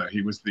Stormy Weather.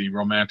 He was the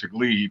romantic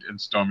lead in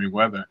Stormy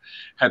Weather,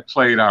 had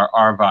played our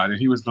Arvide, and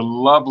he was the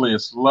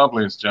loveliest,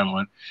 loveliest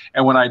gentleman.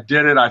 And when I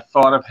did it, I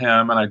thought of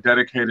him, and I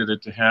dedicated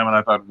it to him, and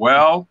I thought,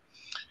 well,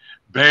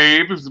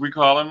 Babe, as we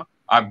call him,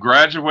 I've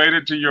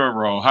graduated to your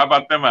role. How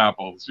about them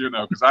apples? You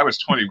know, because I was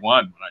 21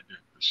 when I did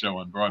the show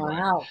on Broadway.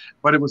 Wow.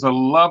 But it was a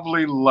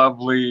lovely,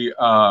 lovely,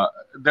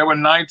 there were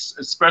nights,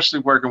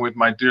 especially working with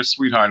my dear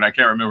sweetheart, and I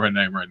can't remember her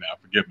name right now,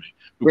 forgive me,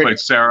 who played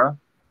Sarah.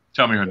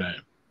 Tell me her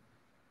name.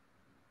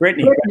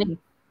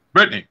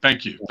 Brittany,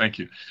 thank you, thank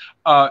you.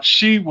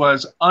 She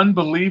was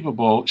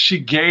unbelievable. She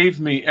gave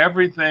me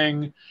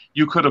everything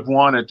you could have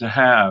wanted to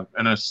have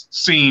in a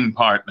scene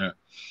partner.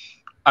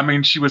 I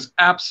mean, she was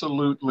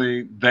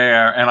absolutely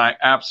there, and I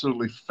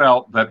absolutely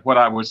felt that what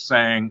I was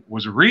saying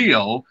was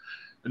real,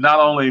 not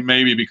only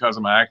maybe because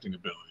of my acting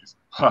abilities,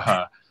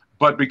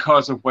 but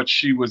because of what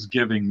she was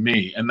giving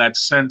me, and that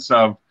sense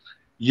of,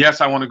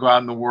 yes, I want to go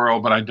out in the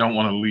world, but I don't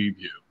want to leave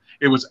you.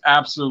 It was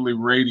absolutely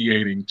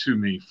radiating to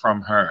me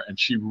from her, and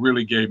she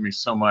really gave me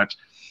so much.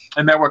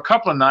 And there were a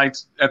couple of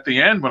nights at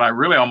the end when I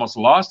really almost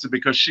lost it,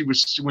 because she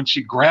was, when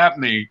she grabbed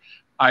me,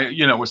 I,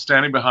 you know, was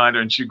standing behind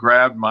her, and she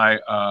grabbed my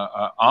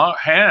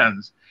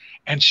hands,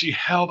 and she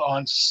held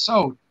on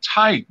so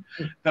tight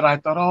that I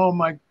thought, oh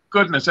my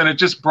goodness. And it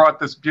just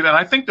brought this beauty. And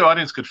I think the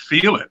audience could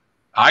feel it.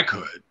 I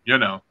could, you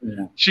know.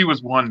 Yeah. She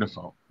was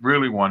wonderful,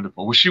 really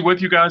wonderful. Was she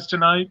with you guys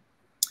tonight?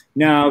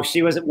 No,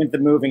 she wasn't with the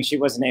moving. She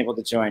wasn't able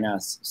to join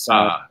us.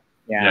 So,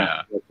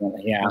 yeah.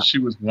 Well, she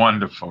was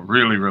wonderful.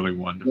 Really, really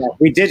wonderful. Yeah,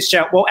 we did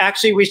show. Well,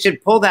 actually, we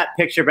should pull that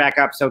picture back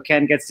up so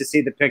Ken gets to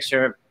see the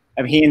picture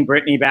of he and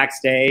Brittany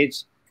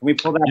backstage. Can we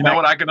pull that back? You know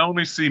what? I can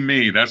only see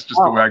me. That's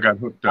just the way I got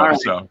hooked up. Right.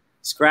 So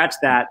scratch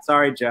that.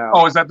 Sorry, Joe.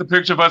 Oh, is that the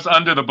picture of us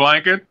under the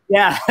blanket?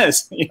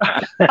 Yes. Yeah.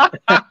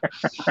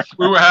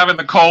 We were having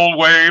the cold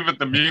wave at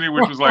the Muny,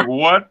 which was like,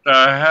 what the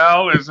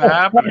hell is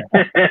happening?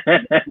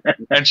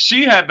 And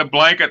she had the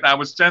blanket, and I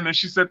was standing there.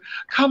 She said,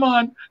 come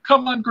on,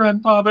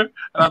 grandfather.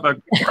 And I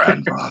thought,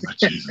 grandfather,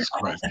 Jesus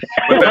Christ.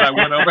 But then I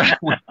went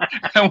over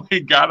and we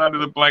got under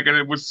the blanket.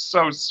 It was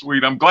so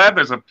sweet. I'm glad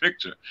there's a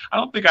picture. I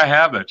don't think I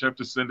have that. You have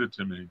to send it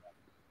to me.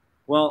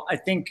 Well, I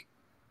think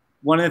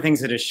one of the things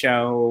that a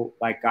show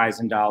like Guys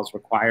and Dolls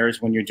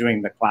requires when you're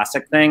doing the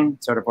classic thing,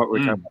 sort of what we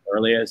were talking about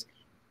earlier, is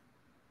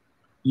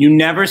you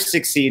never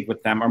succeed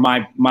with them, or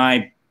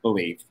my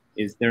belief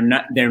is they're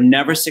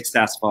never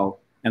successful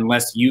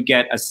unless you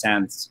get a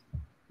sense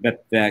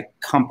that the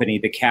company,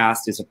 the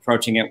cast, is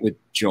approaching it with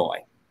joy.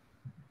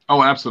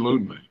 Oh,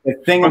 absolutely. The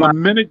thing From about the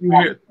minute you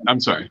hear, I'm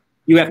sorry.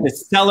 You have to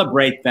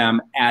celebrate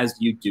them as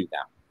you do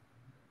them.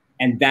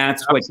 And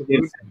that's what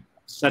gives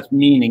such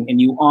meaning. And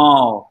you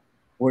all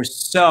were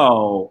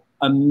so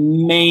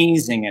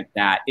amazing at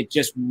that. It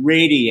just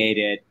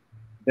radiated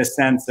the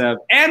sense of,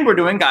 and we're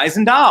doing Guys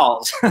and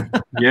Dolls.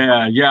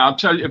 Yeah. I'll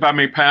tell you, if I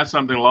may pass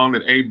something along,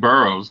 that Abe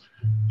Burrows,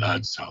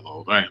 that's how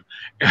old I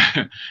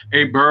am.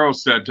 Abe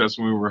Burrows said to us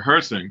when we were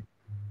rehearsing,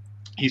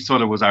 he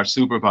sort of was our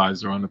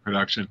supervisor on the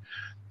production,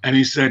 and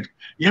he said,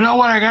 you know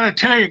what I got to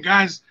tell you,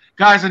 Guys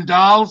and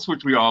Dolls,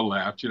 which we all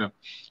laughed, you know.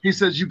 He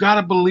says, you got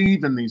to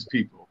believe in these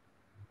people.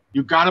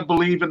 You got to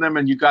believe in them,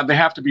 and they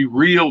have to be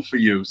real for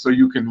you so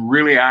you can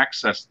really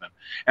access them.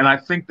 And I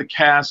think the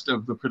cast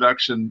of the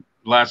production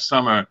last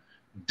summer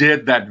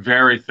did that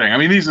very thing. I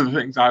mean, these are the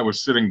things I was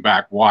sitting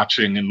back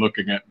watching and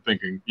looking at and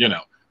thinking, you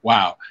know,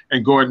 wow.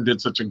 And Gordon did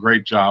such a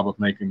great job of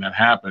making that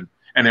happen.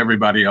 And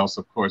everybody else,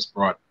 of course,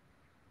 brought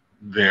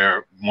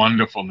their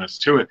wonderfulness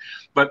to it.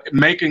 But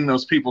making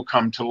those people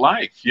come to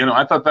life, you know,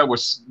 I thought that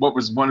was what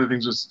was one of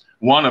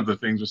the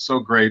things was so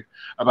great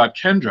about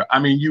Kendra. I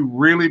mean, you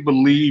really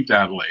believed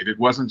Adelaide. It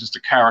wasn't just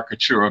a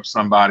caricature of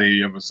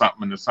somebody, of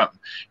something to something.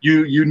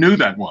 You knew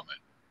that woman,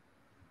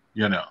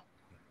 you know.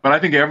 But I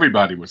think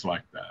everybody was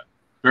like that,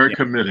 very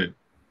committed.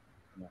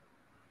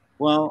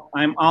 Well,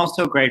 I'm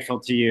also grateful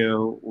to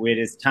you. It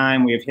is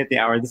time. We have hit the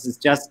hour. This is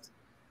just,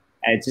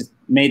 it just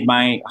made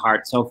my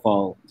heart so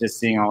full just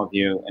seeing all of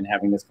you and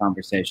having this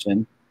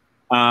conversation.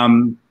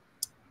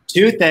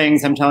 Two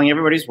things I'm telling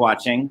everybody who's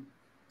watching.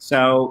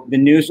 So the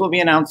news will be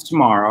announced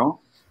tomorrow,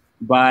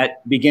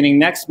 but beginning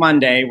next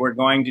Monday, we're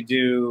going to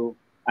do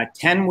a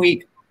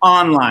 10-week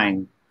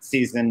online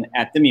season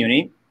at the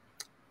Muny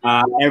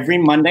every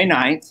Monday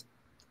night.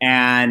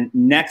 And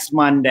next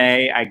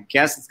Monday, I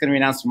guess it's going to be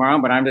announced tomorrow,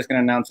 but I'm just going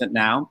to announce it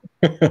now.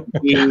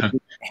 We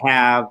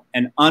have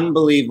an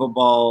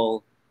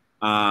unbelievable,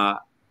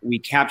 we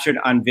captured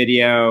on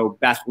video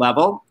Beth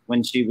Level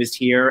when she was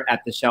here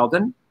at the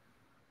Sheldon.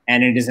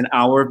 And it is an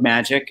hour of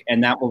magic,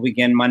 and that will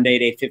begin Monday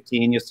at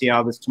 8:15. You'll see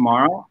all this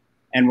tomorrow.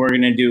 And we're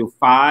going to do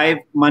 5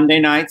 Monday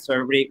nights. So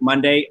every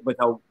Monday with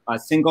a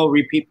single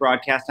repeat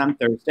broadcast on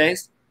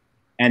Thursdays.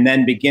 And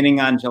then beginning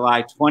on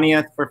July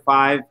 20th for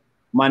 5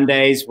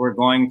 Mondays, we're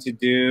going to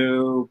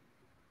do,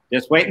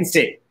 just wait and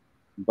see.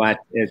 But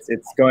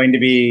it's going to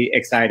be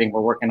exciting.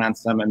 We're working on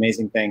some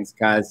amazing things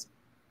because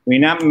we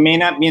may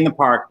not be in the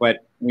park,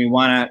 but we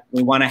want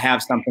to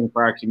have something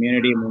for our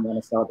community, and we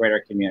want to celebrate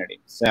our community.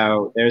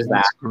 So there's that.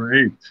 That's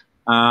great.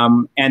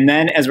 And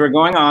then as we're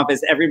going off,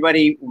 as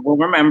everybody will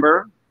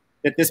remember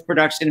that this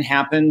production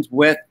happened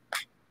with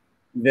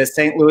the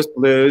St. Louis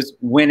Blues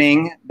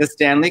winning the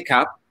Stanley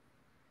Cup.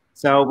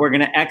 So we're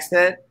going to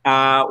exit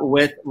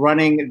with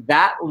running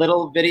that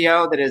little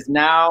video that is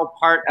now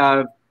part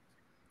of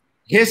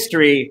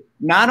history,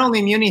 not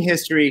only Muny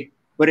history,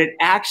 but it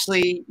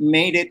actually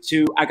made it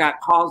to, I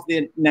got calls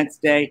the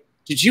next day.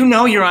 Did you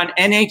know you're on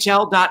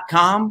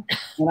NHL.com?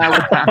 And I was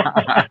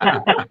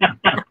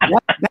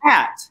what's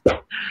that?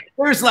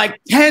 There's like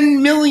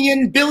 10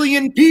 million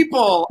billion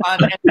people on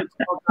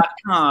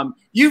NHL.com.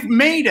 You've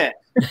made it.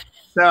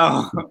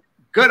 So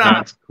good on you.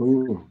 That's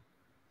cool.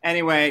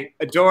 Anyway,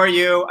 adore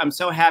you. I'm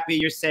so happy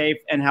you're safe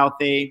and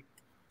healthy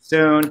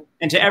soon.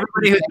 And to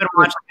everybody who's been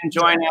watching and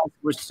joining us,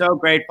 we're so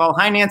grateful.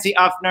 Hi, Nancy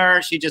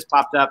Uffner. She just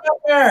popped up.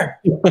 Nancy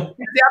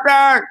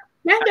Uffner.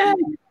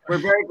 We're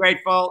very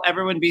grateful.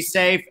 Everyone be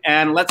safe.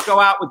 And let's go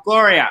out with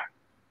Gloria.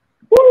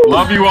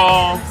 Love you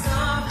all.